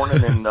this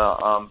morning and,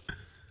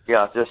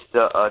 just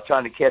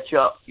trying to catch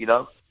up,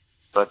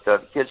 But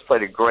the kids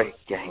played a great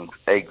game.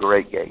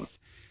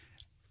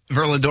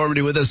 Verlin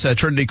Dormady with us,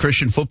 Trinity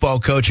Christian football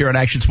coach here on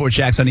Action Sports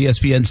Jacks on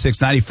ESPN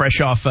 690, fresh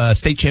off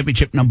state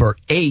championship number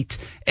 8.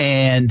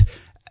 And,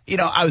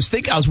 I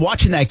was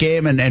watching that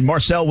game and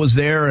Marcel was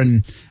there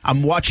and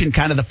I'm watching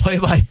kind of the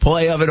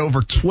play-by-play of it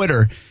over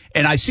Twitter.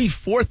 And I see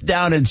 4th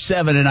down and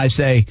 7 and I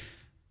say,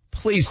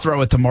 please throw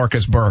it to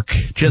Marcus Burke.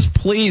 Just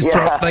please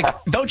throw it.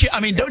 Don't you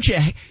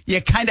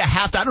kind of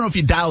have to, I don't know if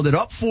you dialed it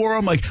up for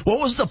him. What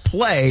was the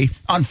play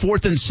on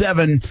 4th and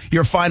 7,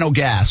 your final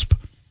gasp?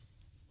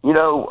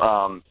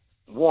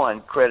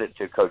 One, credit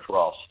to Coach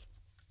Ross.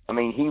 I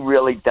mean, he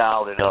really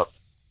dialed it up.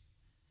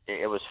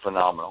 It was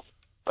phenomenal.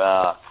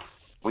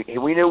 We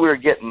knew we were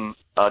getting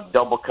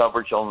double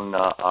coverage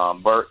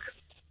on Burke,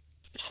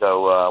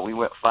 so we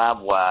went 5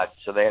 wide.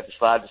 So they had to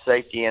slide the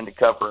safety in to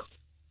cover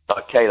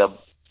Caleb,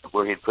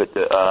 where he'd put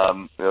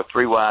the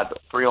 3 wide,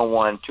 3 on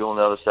one, 2 on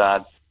the other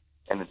side,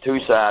 and the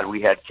 2 side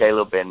we had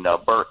Caleb and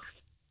Burke.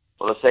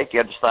 Well, the safety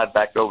had to slide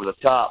back over the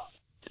top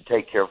to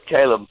take care of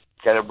Caleb.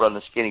 Caleb run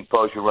the skinny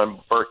post, we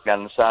run Burke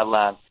down the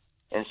sideline,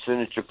 and as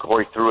soon as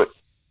Jacory threw it,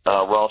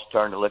 Ross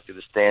turned and looked at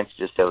the stands,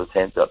 just held his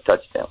hands up,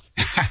 touchdown.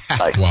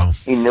 Wow.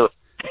 He knew it.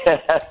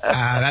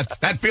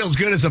 That feels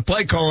good as a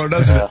play caller,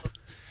 doesn't it?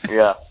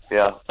 Yeah.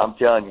 I'm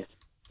telling you,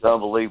 it's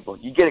unbelievable.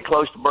 You get it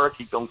close to Burke,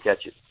 he's going to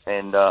catch it.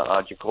 And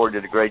Jacory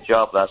did a great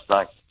job last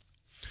night.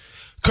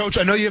 Coach,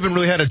 I know you haven't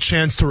really had a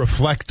chance to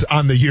reflect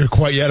on the year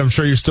quite yet. I'm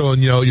sure you're still,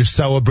 you're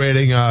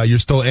celebrating. You're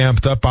still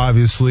amped up,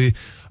 obviously.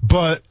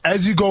 But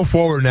as you go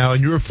forward now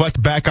and you reflect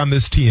back on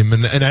this team,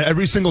 and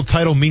every single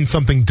title means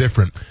something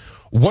different,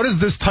 what does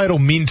this title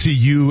mean to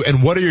you,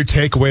 and what are your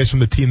takeaways from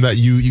the team that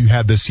you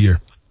had this year?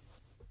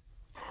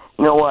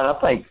 You know what? I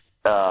think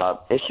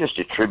it's just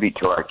a tribute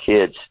to our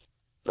kids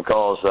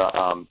because,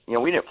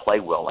 we didn't play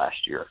well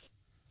last year,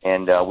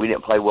 and we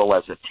didn't play well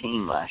as a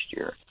team last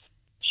year.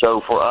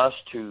 So for us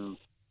to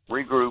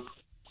regroup,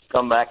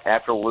 come back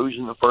after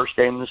losing the first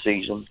game of the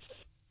season,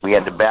 we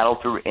had to battle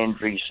through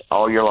injuries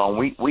all year long.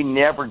 We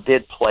never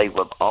did play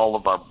with all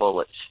of our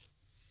bullets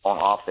on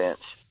offense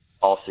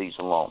all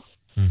season long.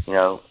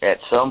 At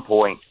some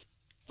point,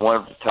 one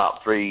of the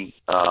top 3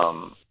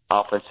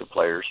 offensive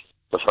players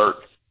was hurt.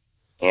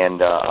 And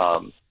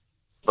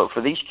but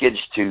for these kids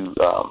to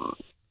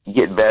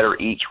get better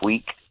each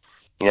week,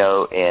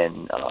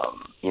 and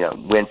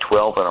win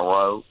 12 in a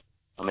row,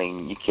 I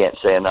mean, you can't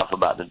say enough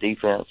about the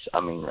defense. I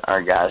mean,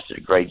 our guys did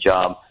a great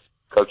job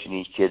coaching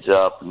these kids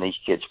up, and these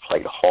kids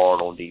played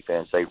hard on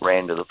defense. They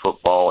ran to the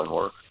football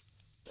and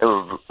they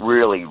were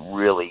really,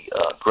 really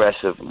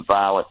aggressive and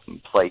violent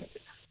and played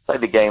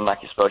the game like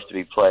it's supposed to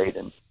be played.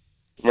 And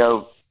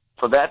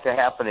for that to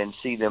happen and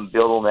see them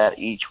build on that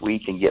each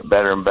week and get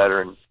better and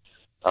better, and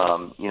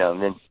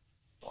and then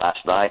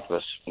last night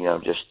was it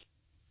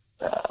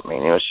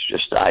was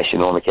just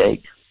icing on the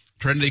cake.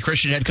 Trinity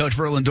Christian head coach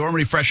Verlin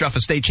Dormady, fresh off a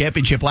state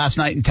championship last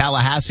night in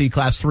Tallahassee,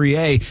 Class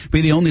 3A,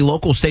 be the only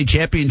local state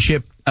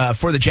championship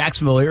for the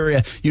Jacksonville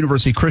area.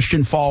 University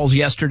Christian falls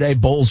yesterday.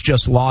 Bulls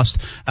just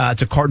lost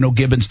to Cardinal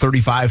Gibbons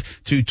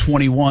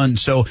 35-21.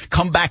 So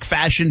comeback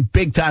fashion,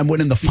 big time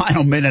win in the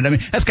final minute. I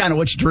mean, that's kind of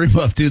what you dream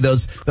of too.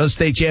 Those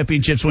state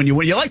championships when you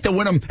win. You like to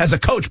win them as a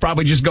coach,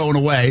 probably just going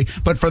away.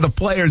 But for the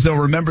players,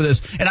 they'll remember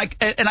this. And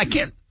I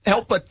can't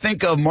help but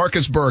think of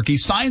Marcus Burke. He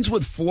signs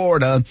with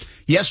Florida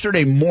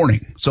yesterday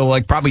morning,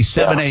 so probably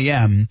 7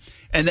 a.m.,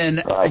 and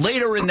then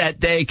later in that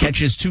day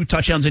catches 2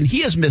 touchdowns, and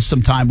he has missed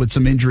some time with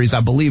some injuries,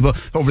 I believe,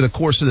 over the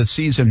course of the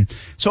season.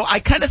 So I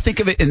kind of think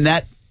of it in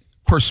that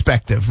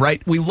perspective,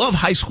 right? We love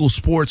high school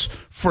sports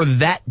for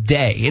that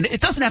day. And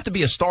it doesn't have to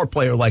be a star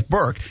player like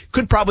Burke.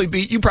 Could probably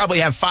be, you probably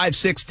have 5,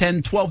 6,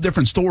 10, 12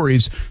 different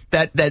stories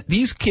that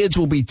these kids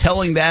will be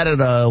telling that at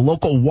a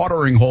local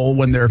watering hole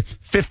when they're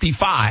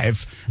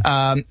 55.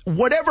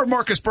 Whatever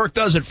Marcus Burke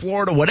does at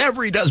Florida,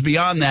 whatever he does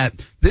beyond that,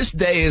 this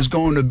day is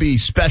going to be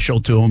special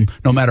to him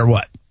no matter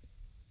what.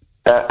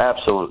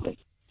 Absolutely.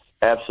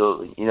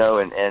 Absolutely.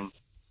 And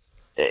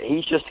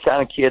he's just the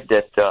kind of kid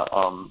that,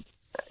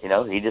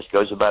 he just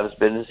goes about his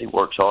business. He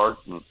works hard,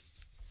 and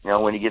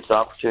when he gets the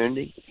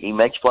opportunity, he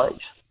makes plays.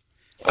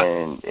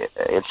 And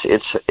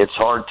it's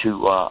hard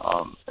to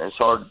it's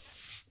hard.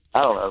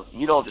 I don't know.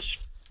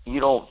 You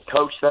don't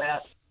coach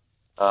that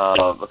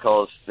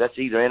because that's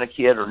either in a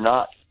kid or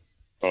not.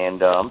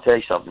 And I'm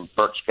telling you something,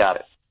 Burke's got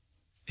it.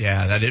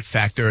 Yeah, that it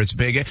factor is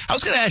big. I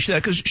was going to ask you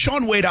that because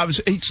Shaun Wade,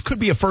 he could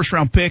be a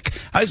first-round pick.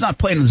 He's not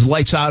playing his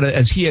lights out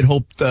as he had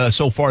hoped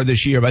so far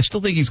this year, but I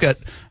still think he's got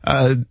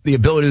the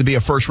ability to be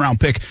a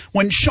first-round pick.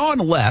 When Shaun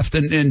left,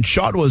 and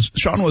Shaun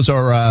was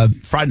our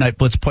Friday Night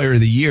Blitz Player of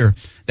the Year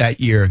that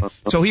year,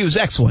 so he was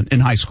excellent in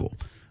high school.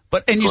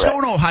 And he's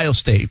going to Ohio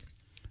State.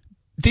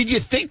 Did you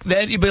think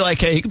that you'd be like,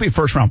 hey, he could be a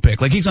first-round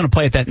pick? Like, he's going to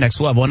play at that next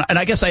level. And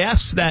I guess I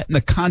asked that in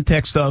the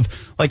context of,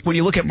 like, when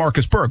you look at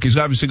Marcus Burke, he's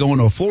obviously going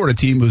to a Florida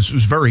team who's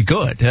very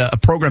good, a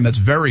program that's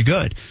very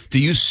good. Do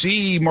you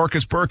see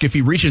Marcus Burke, if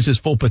he reaches his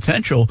full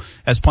potential,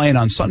 as playing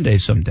on Sunday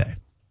someday?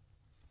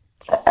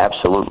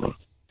 Absolutely.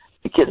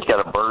 The kid's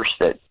got a burst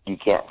that you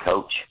can't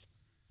coach.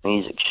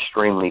 He's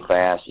extremely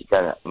fast. He's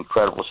got an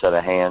incredible set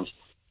of hands.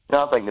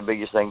 I think the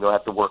biggest thing they'll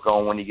have to work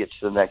on when he gets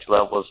to the next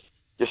level is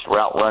just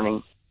route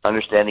running,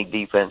 understanding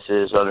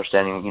defenses,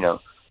 understanding,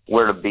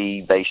 where to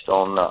be based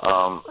on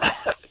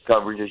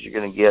coverages you're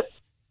going to get.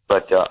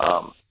 But,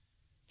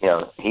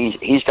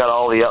 he's got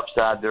all the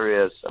upside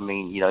there is. I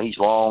mean, he's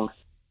long.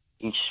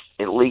 He's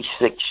at least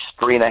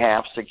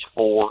 6'3.5",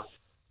 6'4".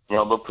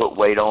 They'll put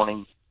weight on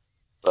him.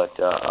 But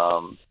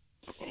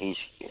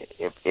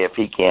if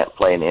he can't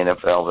play in the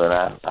NFL, then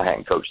I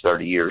haven't coached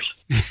 30 years.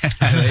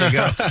 There you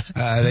go.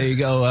 There you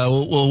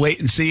go. We'll wait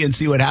and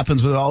see what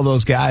happens with all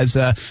those guys.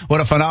 What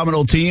a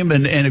phenomenal team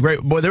and a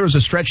great boy. There was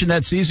a stretch in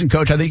that season,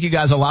 Coach. I think you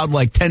guys allowed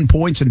like 10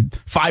 points in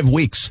 5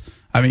 weeks.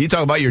 I mean, you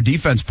talk about your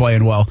defense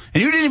playing well,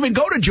 and you didn't even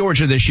go to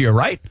Georgia this year,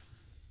 right?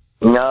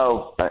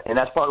 No, and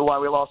that's probably why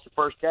we lost the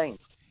first game.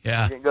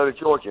 Yeah, we didn't go to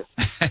Georgia.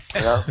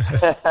 All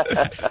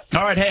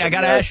right, hey, I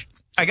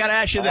gotta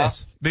ask you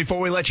this before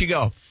we let you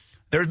go.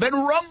 There's been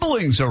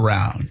rumblings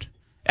around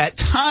at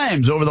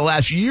times over the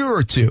last year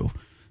or two.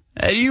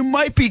 You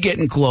might be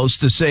getting close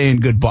to saying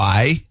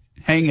goodbye.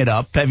 Hang it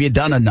up. Have you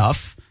done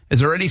enough?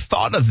 Is there any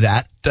thought of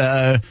that?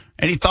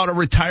 Any thought of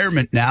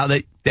retirement now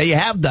that you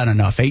have done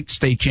enough? 8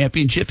 state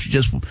championships. You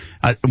just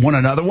won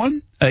another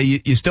one.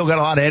 You still got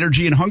a lot of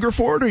energy and hunger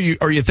for it,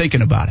 or are you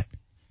thinking about it?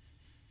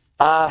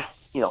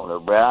 You don't know,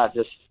 Brad.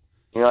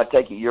 I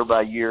take it year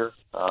by year.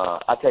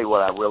 I tell you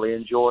what I really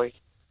enjoy.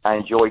 I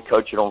enjoy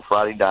coaching on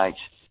Friday nights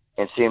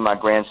and seeing my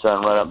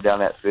grandson run up and down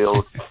that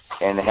field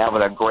and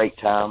having a great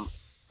time.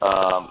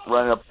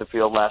 Running up the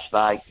field last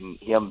night and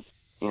him,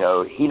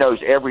 he knows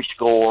every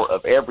score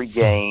of every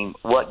game,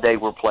 what day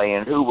we're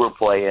playing, who we're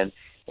playing.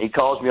 He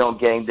calls me on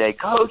game day,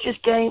 Coach, it's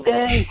game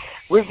day.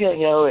 We're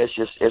getting,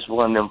 it's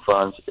one of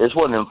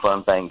them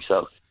fun things.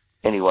 So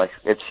anyway,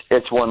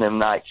 it's one of them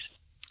nights.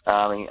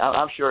 I mean,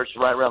 I'm sure it's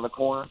right around the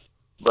corner.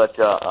 But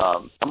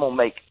I'm going to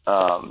make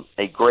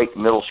a great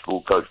middle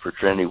school coach for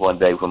Trinity one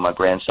day when my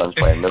grandson's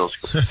playing middle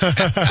school.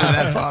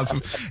 That's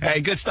awesome.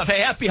 Hey, good stuff.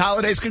 Hey, happy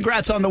holidays.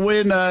 Congrats on the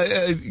win.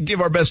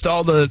 Give our best to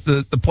all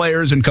the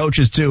players and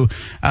coaches, too.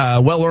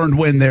 Well-earned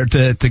win there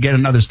to get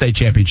another state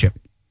championship.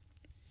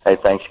 Hey,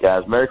 thanks,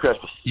 guys. Merry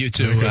Christmas. You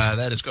too.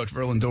 That is Coach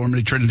Verlin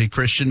Dormady, Trinity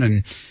Christian.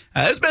 And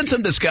there's been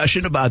some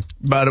discussion about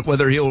it,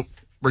 whether he'll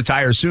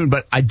retire soon,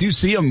 but I do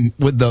see him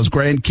with those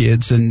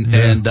grandkids,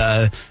 and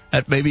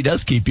that maybe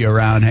does keep you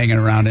around, hanging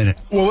around in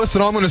it. Well, listen,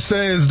 all I'm going to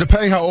say is,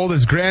 depending how old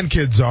his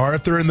grandkids are,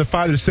 if they're in the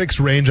 5 to 6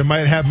 range, I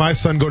might have my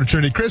son go to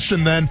Trinity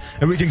Christian then,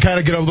 and we can kind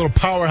of get a little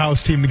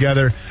powerhouse team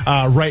together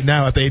right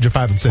now at the age of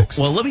 5 and 6.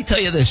 Well, let me tell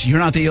you this: you're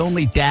not the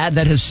only dad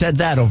that has said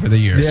that over the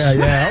years. Oh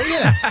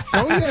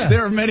yeah.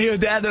 There are many a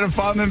dad that have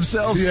found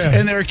themselves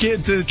and their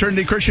kid to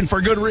Trinity Christian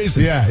for good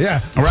reason.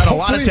 Yeah. Around a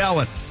lot of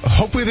talent.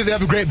 Hopefully they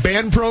have a great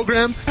band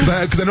program,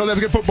 because I know they have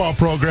a good football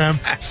program.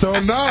 So,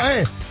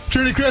 hey,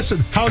 Trinity Christian,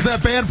 how's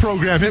that band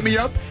program? Hit me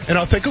up, and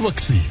I'll take a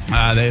look-see.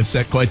 They have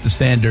set quite the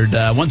standard.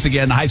 Once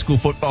again, the high school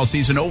football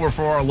season over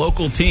for our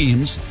local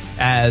teams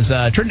as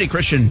Trinity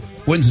Christian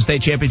wins the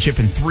state championship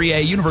in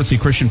 3A. University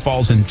Christian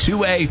falls in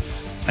 2A,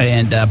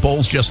 and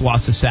Bowles just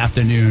lost this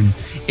afternoon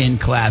in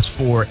Class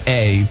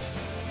 4A.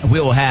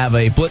 We'll have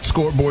a Blitz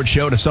scoreboard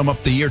show to sum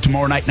up the year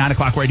tomorrow night, 9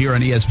 o'clock right here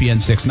on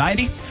ESPN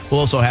 690.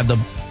 We'll also have the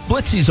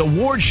Blitzy's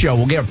Award Show.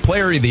 We'll get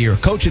Player of the Year,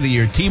 Coach of the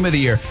Year, Team of the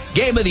Year,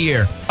 Game of the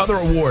Year, other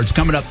awards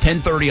coming up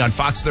 10:30 on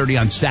Fox 30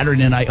 on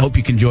Saturday night. Hope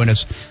you can join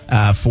us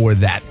for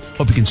that.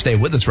 Hope you can stay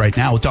with us right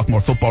now. We'll talk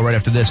more football right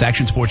after this.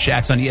 Action Sports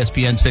Shacks on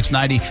ESPN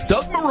 690.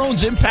 Doug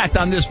Marrone's impact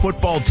on this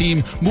football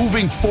team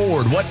moving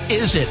forward. What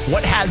is it?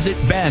 What has it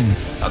been?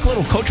 Talk a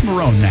little Coach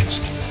Marrone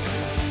next.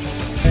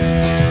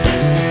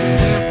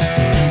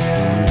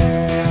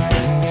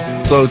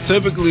 So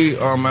typically,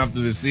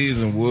 after the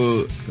season,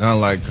 we'll kind of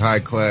like high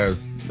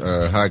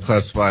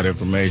classified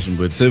information,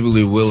 but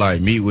typically we'll like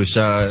meet with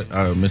Shad,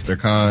 Mr.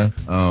 Khan,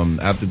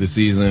 after the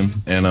season,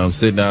 and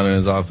sit down in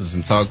his office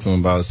and talk to him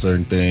about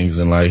certain things,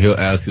 and like he'll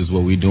ask us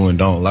what we do and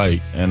don't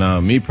like.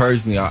 And me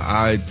personally,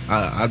 I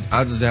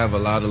just have a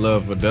lot of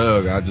love for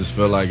Doug. I just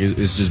feel like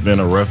it's just been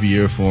a rough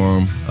year for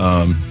him.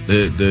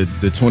 The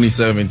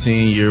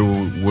 2017 year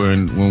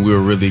when we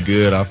were really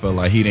good, I felt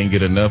like he didn't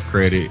get enough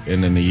credit,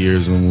 and then the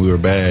years when we were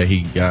bad,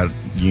 he got,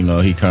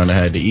 he kind of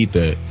had to eat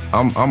that.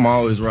 I'm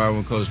always riding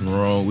with Coach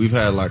Marrone. We've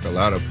had like a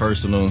lot of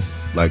personal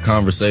like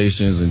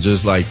conversations and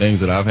just like things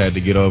that I've had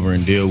to get over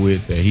and deal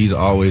with that he's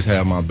always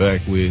had my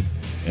back with.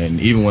 And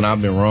even when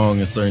I've been wrong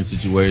in certain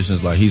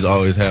situations, like he's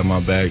always had my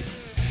back.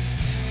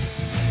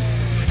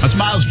 That's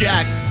Miles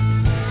Jack.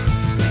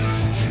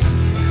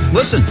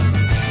 Listen,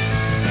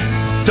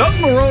 Doug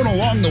Marrone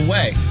along the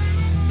way,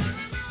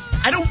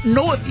 I don't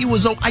know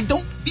if I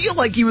don't feel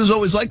like he was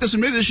always like this,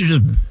 and maybe this is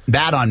just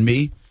bad on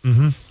me.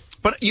 Mm-hmm.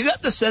 But you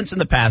got the sense in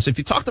the past, if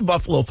you talk to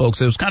Buffalo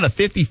folks, it was kind of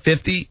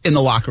 50-50 in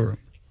the locker room.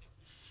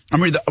 I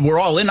mean, we're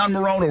all in on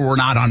Marrone or we're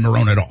not on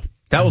Marrone at all.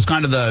 That was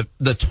kind of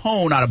the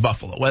tone out of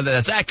Buffalo. Whether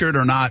that's accurate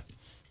or not,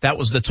 that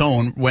was the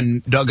tone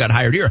when Doug got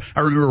hired here.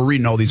 I remember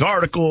reading all these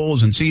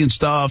articles and seeing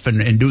stuff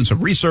and doing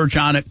some research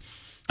on it.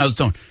 That was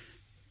the tone.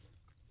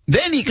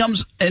 Then he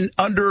comes in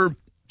under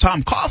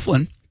Tom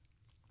Coughlin,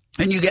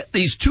 and you get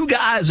these two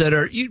guys that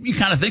are, you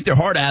kind of think they're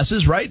hard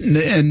asses, right?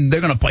 And they're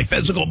going to play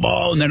physical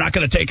ball, and they're not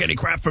going to take any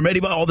crap from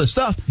anybody, all this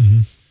stuff. Mm-hmm.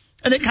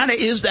 And it kind of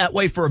is that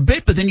way for a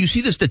bit, but then you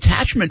see this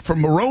detachment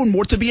from Marrone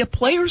more to be a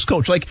player's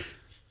coach.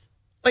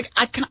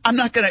 I'm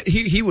not going to,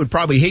 he would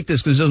probably hate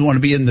this because he doesn't want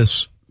to be in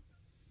this.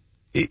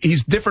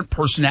 He's different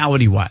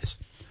personality-wise.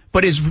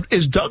 But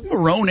is Doug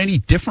Marrone any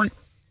different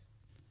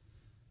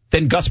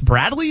than Gus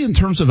Bradley in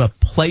terms of a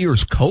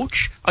player's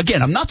coach?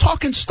 Again, I'm not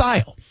talking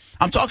style.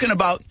 I'm talking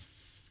about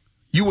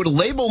you would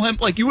label him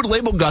like you would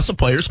label Gus a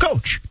player's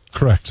coach.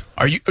 Correct.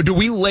 Should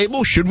we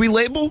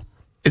label?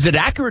 Is it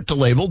accurate to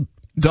label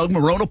Doug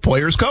Marrone a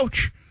player's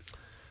coach?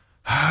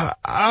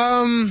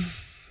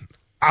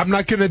 I'm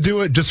not going to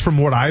do it just from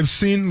what I've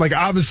seen. Like,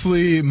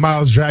 obviously,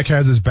 Miles Jack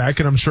has his back,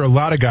 and I'm sure a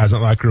lot of guys in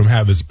the locker room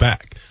have his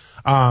back.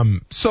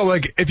 So,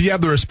 like, if you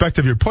have the respect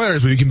of your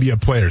players, well, you can be a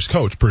player's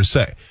coach, per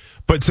se.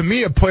 But to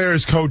me, a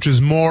player's coach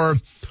is more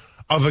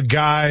of a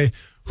guy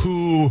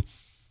who,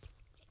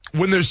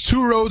 when there's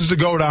two roads to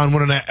go down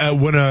when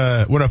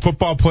a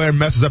football player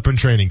messes up in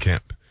training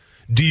camp,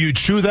 do you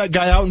chew that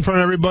guy out in front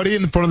of everybody,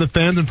 in front of the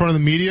fans, in front of the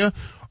media?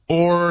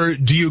 Or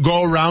do you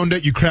go around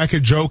it, you crack a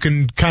joke,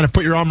 and kind of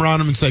put your arm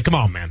around him and say, come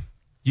on, man,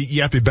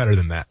 you have to be better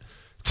than that.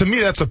 To me,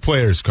 that's a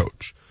player's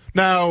coach.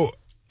 Now,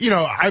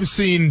 I've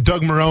seen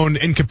Doug Marrone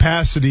in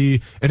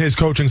capacity in his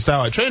coaching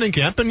style at training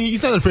camp, and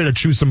he's not afraid to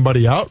chew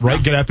somebody out, right?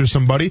 No. Get after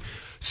somebody.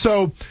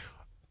 So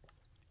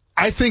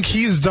I think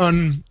he's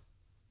done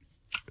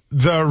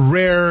the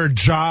rare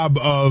job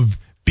of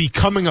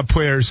becoming a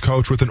player's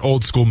coach with an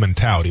old school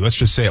mentality. Let's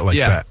just say it like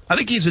that. I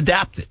think he's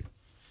adapted.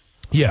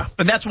 Yeah.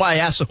 And that's why I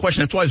asked the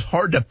question. That's why it's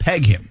hard to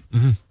peg him.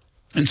 Mm-hmm.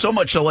 And so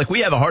much so, like, we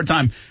have a hard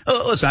time.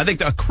 Listen, I think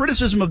the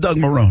criticism of Doug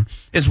Marrone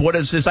is what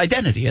is his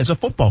identity as a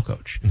football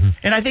coach. Mm-hmm.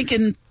 And I think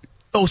in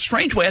a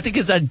strange way, I think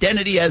his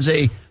identity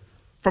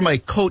from a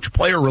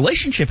coach-player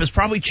relationship has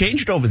probably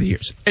changed over the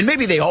years. And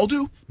maybe they all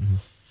do. Mm-hmm.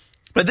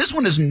 But this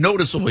one has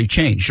noticeably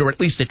changed, or at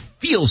least it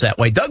feels that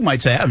way. Doug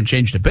might say, I haven't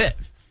changed a bit.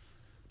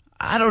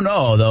 I don't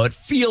know, though. It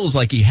feels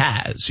like he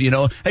has,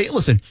 Hey,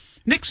 listen,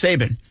 Nick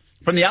Saban,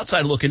 from the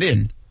outside looking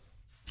in,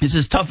 is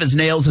as tough as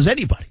nails as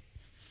anybody.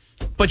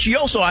 But she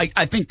also, I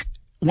think,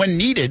 when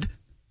needed,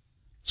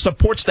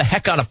 supports the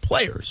heck out of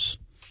players.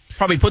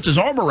 Probably puts his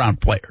arm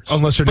around players.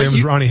 Unless your name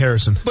is Ronnie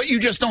Harrison. But you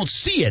just don't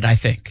see it, I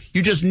think.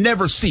 You just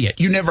never see it.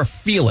 You never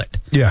feel it.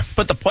 Yeah.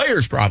 But the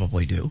players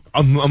probably do.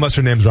 Unless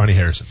your name is Ronnie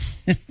Harrison.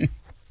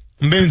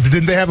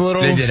 Didn't they have a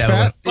little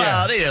spat?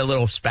 Well, they did a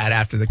little spat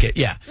after the kid.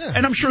 Yeah.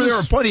 And I'm sure there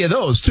are plenty of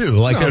those, too.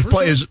 There's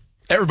players... Sure.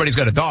 Everybody's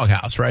got a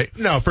doghouse, right?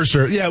 No, for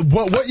sure. Yeah,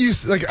 what you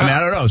like? I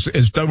don't know.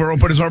 Is Doug Marrone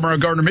put his arm around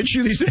Gardner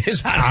Minshew these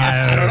days?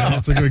 I don't know.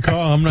 That's a good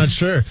call. I'm not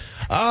sure.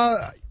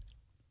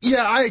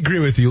 Yeah, I agree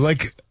with you.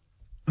 Like,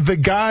 the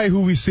guy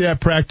who we see at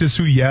practice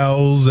who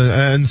yells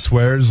and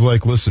swears,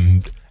 like,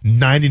 listen,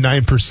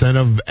 99%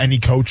 of any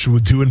coach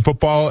would do in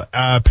football,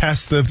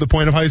 past the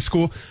point of high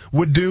school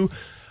would do.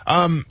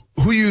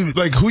 Who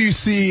you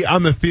see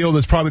on the field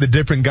is probably the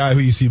different guy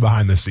who you see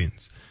behind the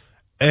scenes.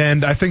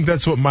 And I think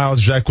that's what Miles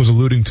Jack was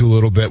alluding to a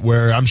little bit,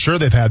 where I'm sure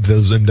they've had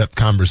those in-depth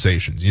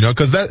conversations,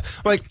 because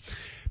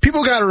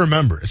people got to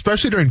remember,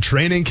 especially during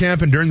training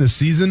camp and during the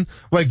season,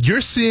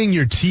 you're seeing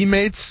your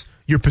teammates,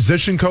 your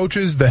position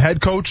coaches, the head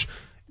coach,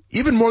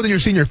 even more than you're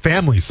seeing your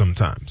family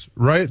sometimes,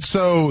 right?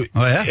 So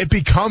It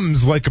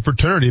becomes like a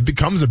fraternity. It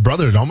becomes a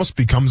brotherhood. It almost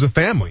becomes a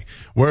family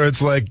where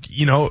it's like,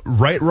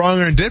 right,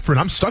 wrong, or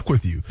indifferent. I'm stuck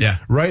with you. Yeah.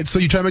 Right? So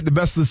you try to make the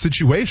best of the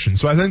situation.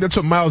 So I think that's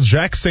what Miles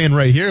Jack's saying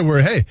right here,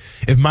 where, hey,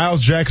 if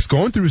Miles Jack's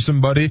going through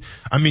somebody,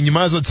 I mean, you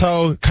might as well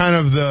tell kind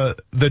of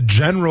the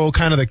general,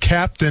 kind of the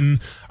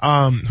captain,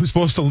 who's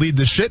supposed to lead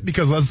the ship,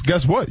 because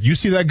guess what? You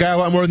see that guy a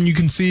lot more than you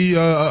can see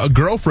a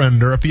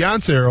girlfriend or a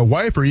fiance or a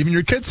wife or even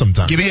your kids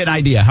sometimes. Give me an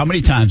idea. How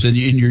many times in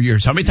your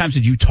years, how many times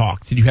did you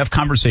talk? Did you have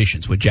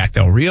conversations with Jack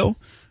Del Rio,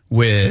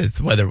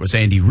 with whether it was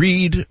Andy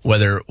Reid,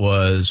 whether it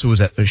was, who was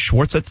that,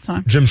 Schwartz at the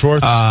time? Jim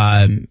Schwartz.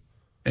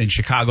 In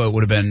Chicago, it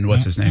would have been,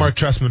 what's his name? Mark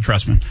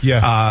Trestman.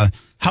 Yeah.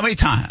 How many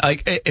times?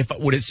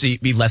 Would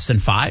it be less than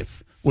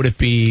 5? Would it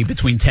be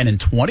between 10 and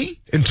 20?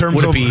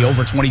 Would it be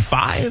over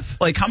 25?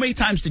 How many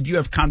times did you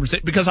have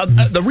conversations? Because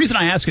the reason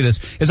I ask you this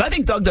is I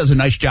think Doug does a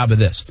nice job of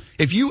this.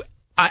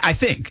 I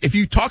think if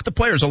you talk to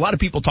players, a lot of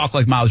people talk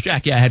like Miles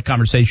Jack. Yeah, I had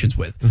conversations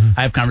with. Mm-hmm.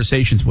 I have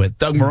conversations with.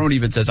 Doug Marrone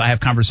even says I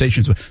have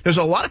conversations with. There's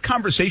a lot of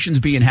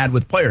conversations being had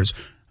with players,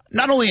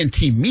 not only in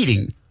team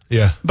meeting,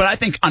 but I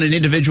think on an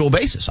individual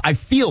basis. I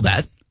feel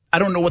that. I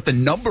don't know what the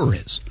number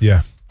is.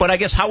 Yeah. But I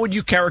guess how would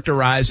you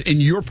characterize in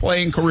your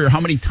playing career how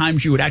many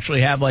times you would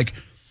actually have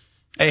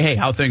hey,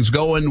 how things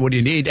going? What do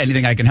you need?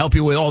 Anything I can help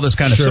you with? All this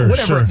kind of stuff.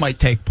 Whatever it might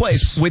take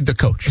place with the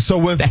coach. So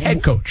with the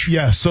head coach.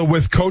 Yeah. So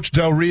with Coach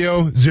Del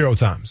Rio, 0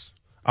 times.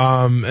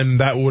 And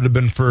that would have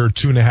been for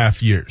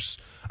 2.5 years.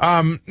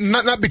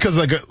 Not because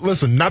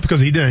not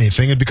because he did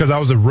anything. It's because I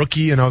was a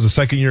rookie and I was a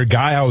second-year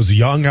guy. I was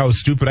young. I was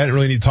stupid. I didn't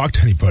really need to talk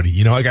to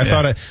anybody. I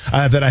thought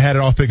that I had it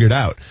all figured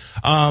out.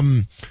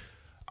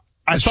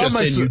 I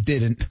thought you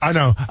didn't. I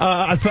know.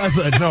 I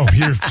thought no,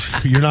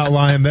 you're not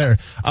lying there.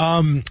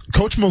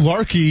 Coach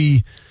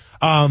Mularkey,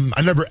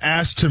 I never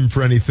asked him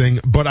for anything,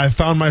 but I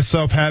found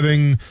myself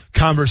having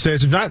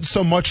conversations, not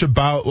so much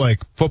about like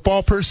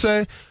football per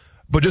se,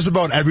 but just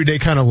about everyday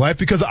kind of life,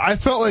 because I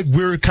felt like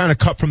we were kind of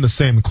cut from the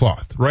same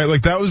cloth, right?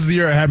 Like that was the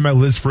year I had my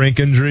Liz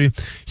Frank injury.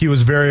 He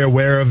was very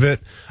aware of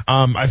it.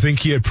 I think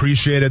he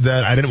appreciated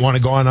that I didn't want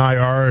to go on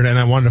IR and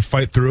I wanted to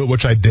fight through it,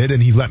 which I did,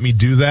 and he let me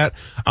do that.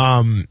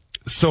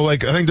 So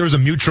like, I think there was a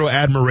mutual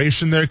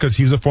admiration there because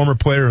he was a former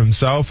player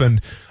himself.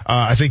 And,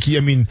 I think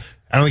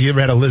I don't think he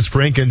ever had a Liz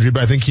Frank injury,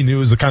 but I think he knew it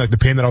was the kind of like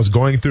the pain that I was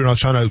going through, and I was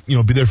trying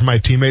to, be there for my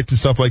teammates and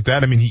stuff like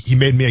that. I mean, he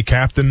made me a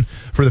captain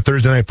for the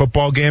Thursday night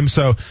football game.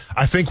 So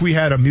I think we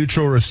had a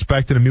mutual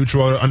respect and a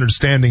mutual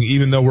understanding,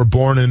 even though we're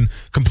born in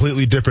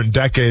completely different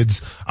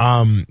decades,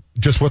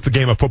 just what the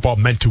game of football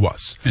meant to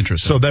us.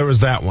 Interesting. So there was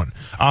that one.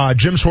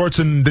 Jim Schwartz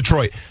in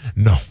Detroit.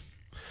 No.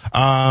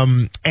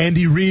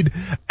 Andy Reid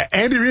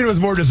was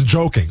more just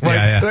joking. Right?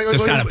 Yeah.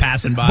 Just kind of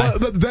passing by.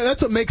 But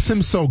that's what makes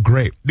him so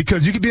great,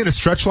 because you could be in a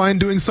stretch line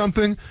doing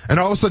something, and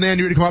all of a sudden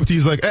Andy Reid come up to you,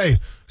 he's like, hey,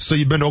 so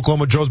you been to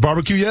Oklahoma Joe's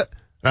barbecue yet?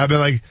 And I've been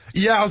like,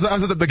 yeah, I was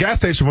at the gas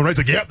station one, right? It's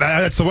like, yep,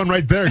 that's the one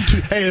right there.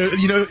 Hey,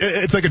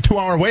 it's like a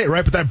 2-hour wait,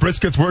 right? But that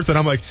brisket's worth it.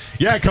 I'm like,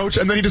 yeah, coach.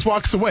 And then he just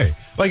walks away.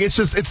 Like, it's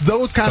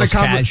those kind of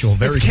casual,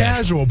 very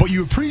casual, but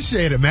you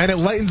appreciate it, man. It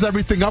lightens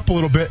everything up a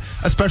little bit,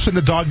 especially in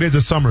the dog days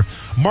of summer.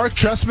 Mark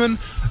Trestman,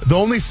 the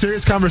only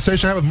serious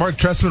conversation I had with Mark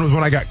Trestman was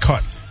when I got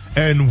cut.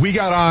 And we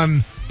got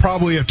on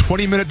probably a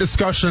 20-minute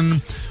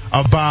discussion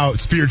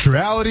about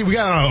spirituality. We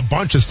got on a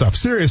bunch of stuff,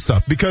 serious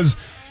stuff, because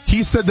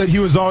he said that he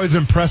was always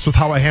impressed with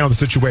how I handled the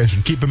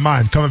situation. Keep in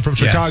mind, coming from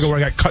Chicago, where I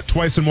got cut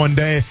twice in one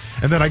day,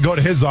 and then I go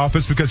to his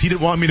office because he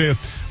didn't want me to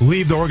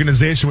leave the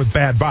organization with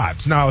bad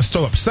vibes. Now, I was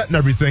still upset and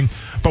everything,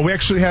 but we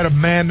actually had a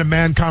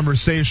man-to-man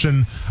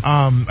conversation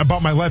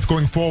about my life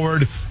going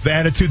forward, the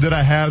attitude that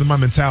I have, and my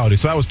mentality.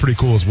 So that was pretty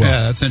cool as well.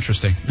 Yeah, that's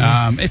interesting.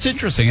 It's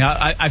interesting.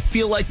 I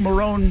feel like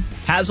Marrone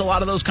has a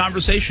lot of those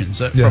conversations,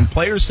 from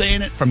players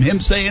saying it, from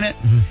him saying it,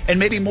 and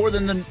maybe more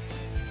than the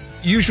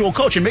usual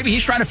coach, and maybe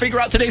he's trying to figure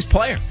out today's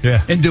player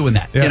in doing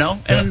that,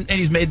 and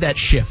he's made that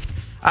shift.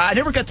 I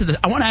never got to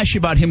I want to ask you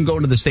about him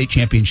going to the state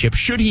championship.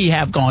 Should he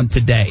have gone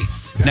today?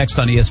 Next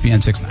on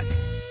ESPN 690.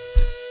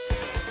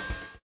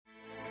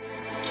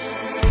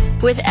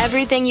 With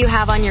everything you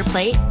have on your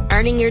plate,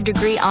 earning your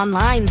degree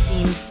online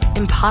seems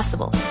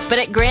impossible. But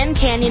at Grand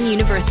Canyon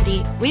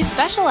University, we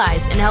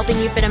specialize in helping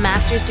you fit a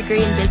master's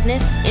degree in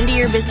business into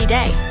your busy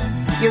day.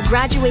 Your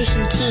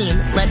graduation team,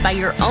 led by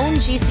your own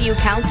GCU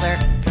counselor,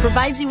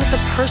 provides you with the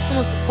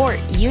personal support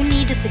you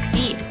need to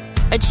succeed.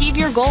 Achieve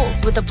your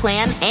goals with a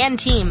plan and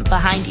team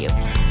behind you.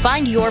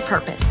 Find your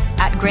purpose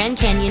at Grand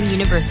Canyon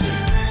University.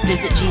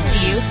 Visit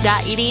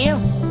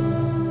gcu.edu.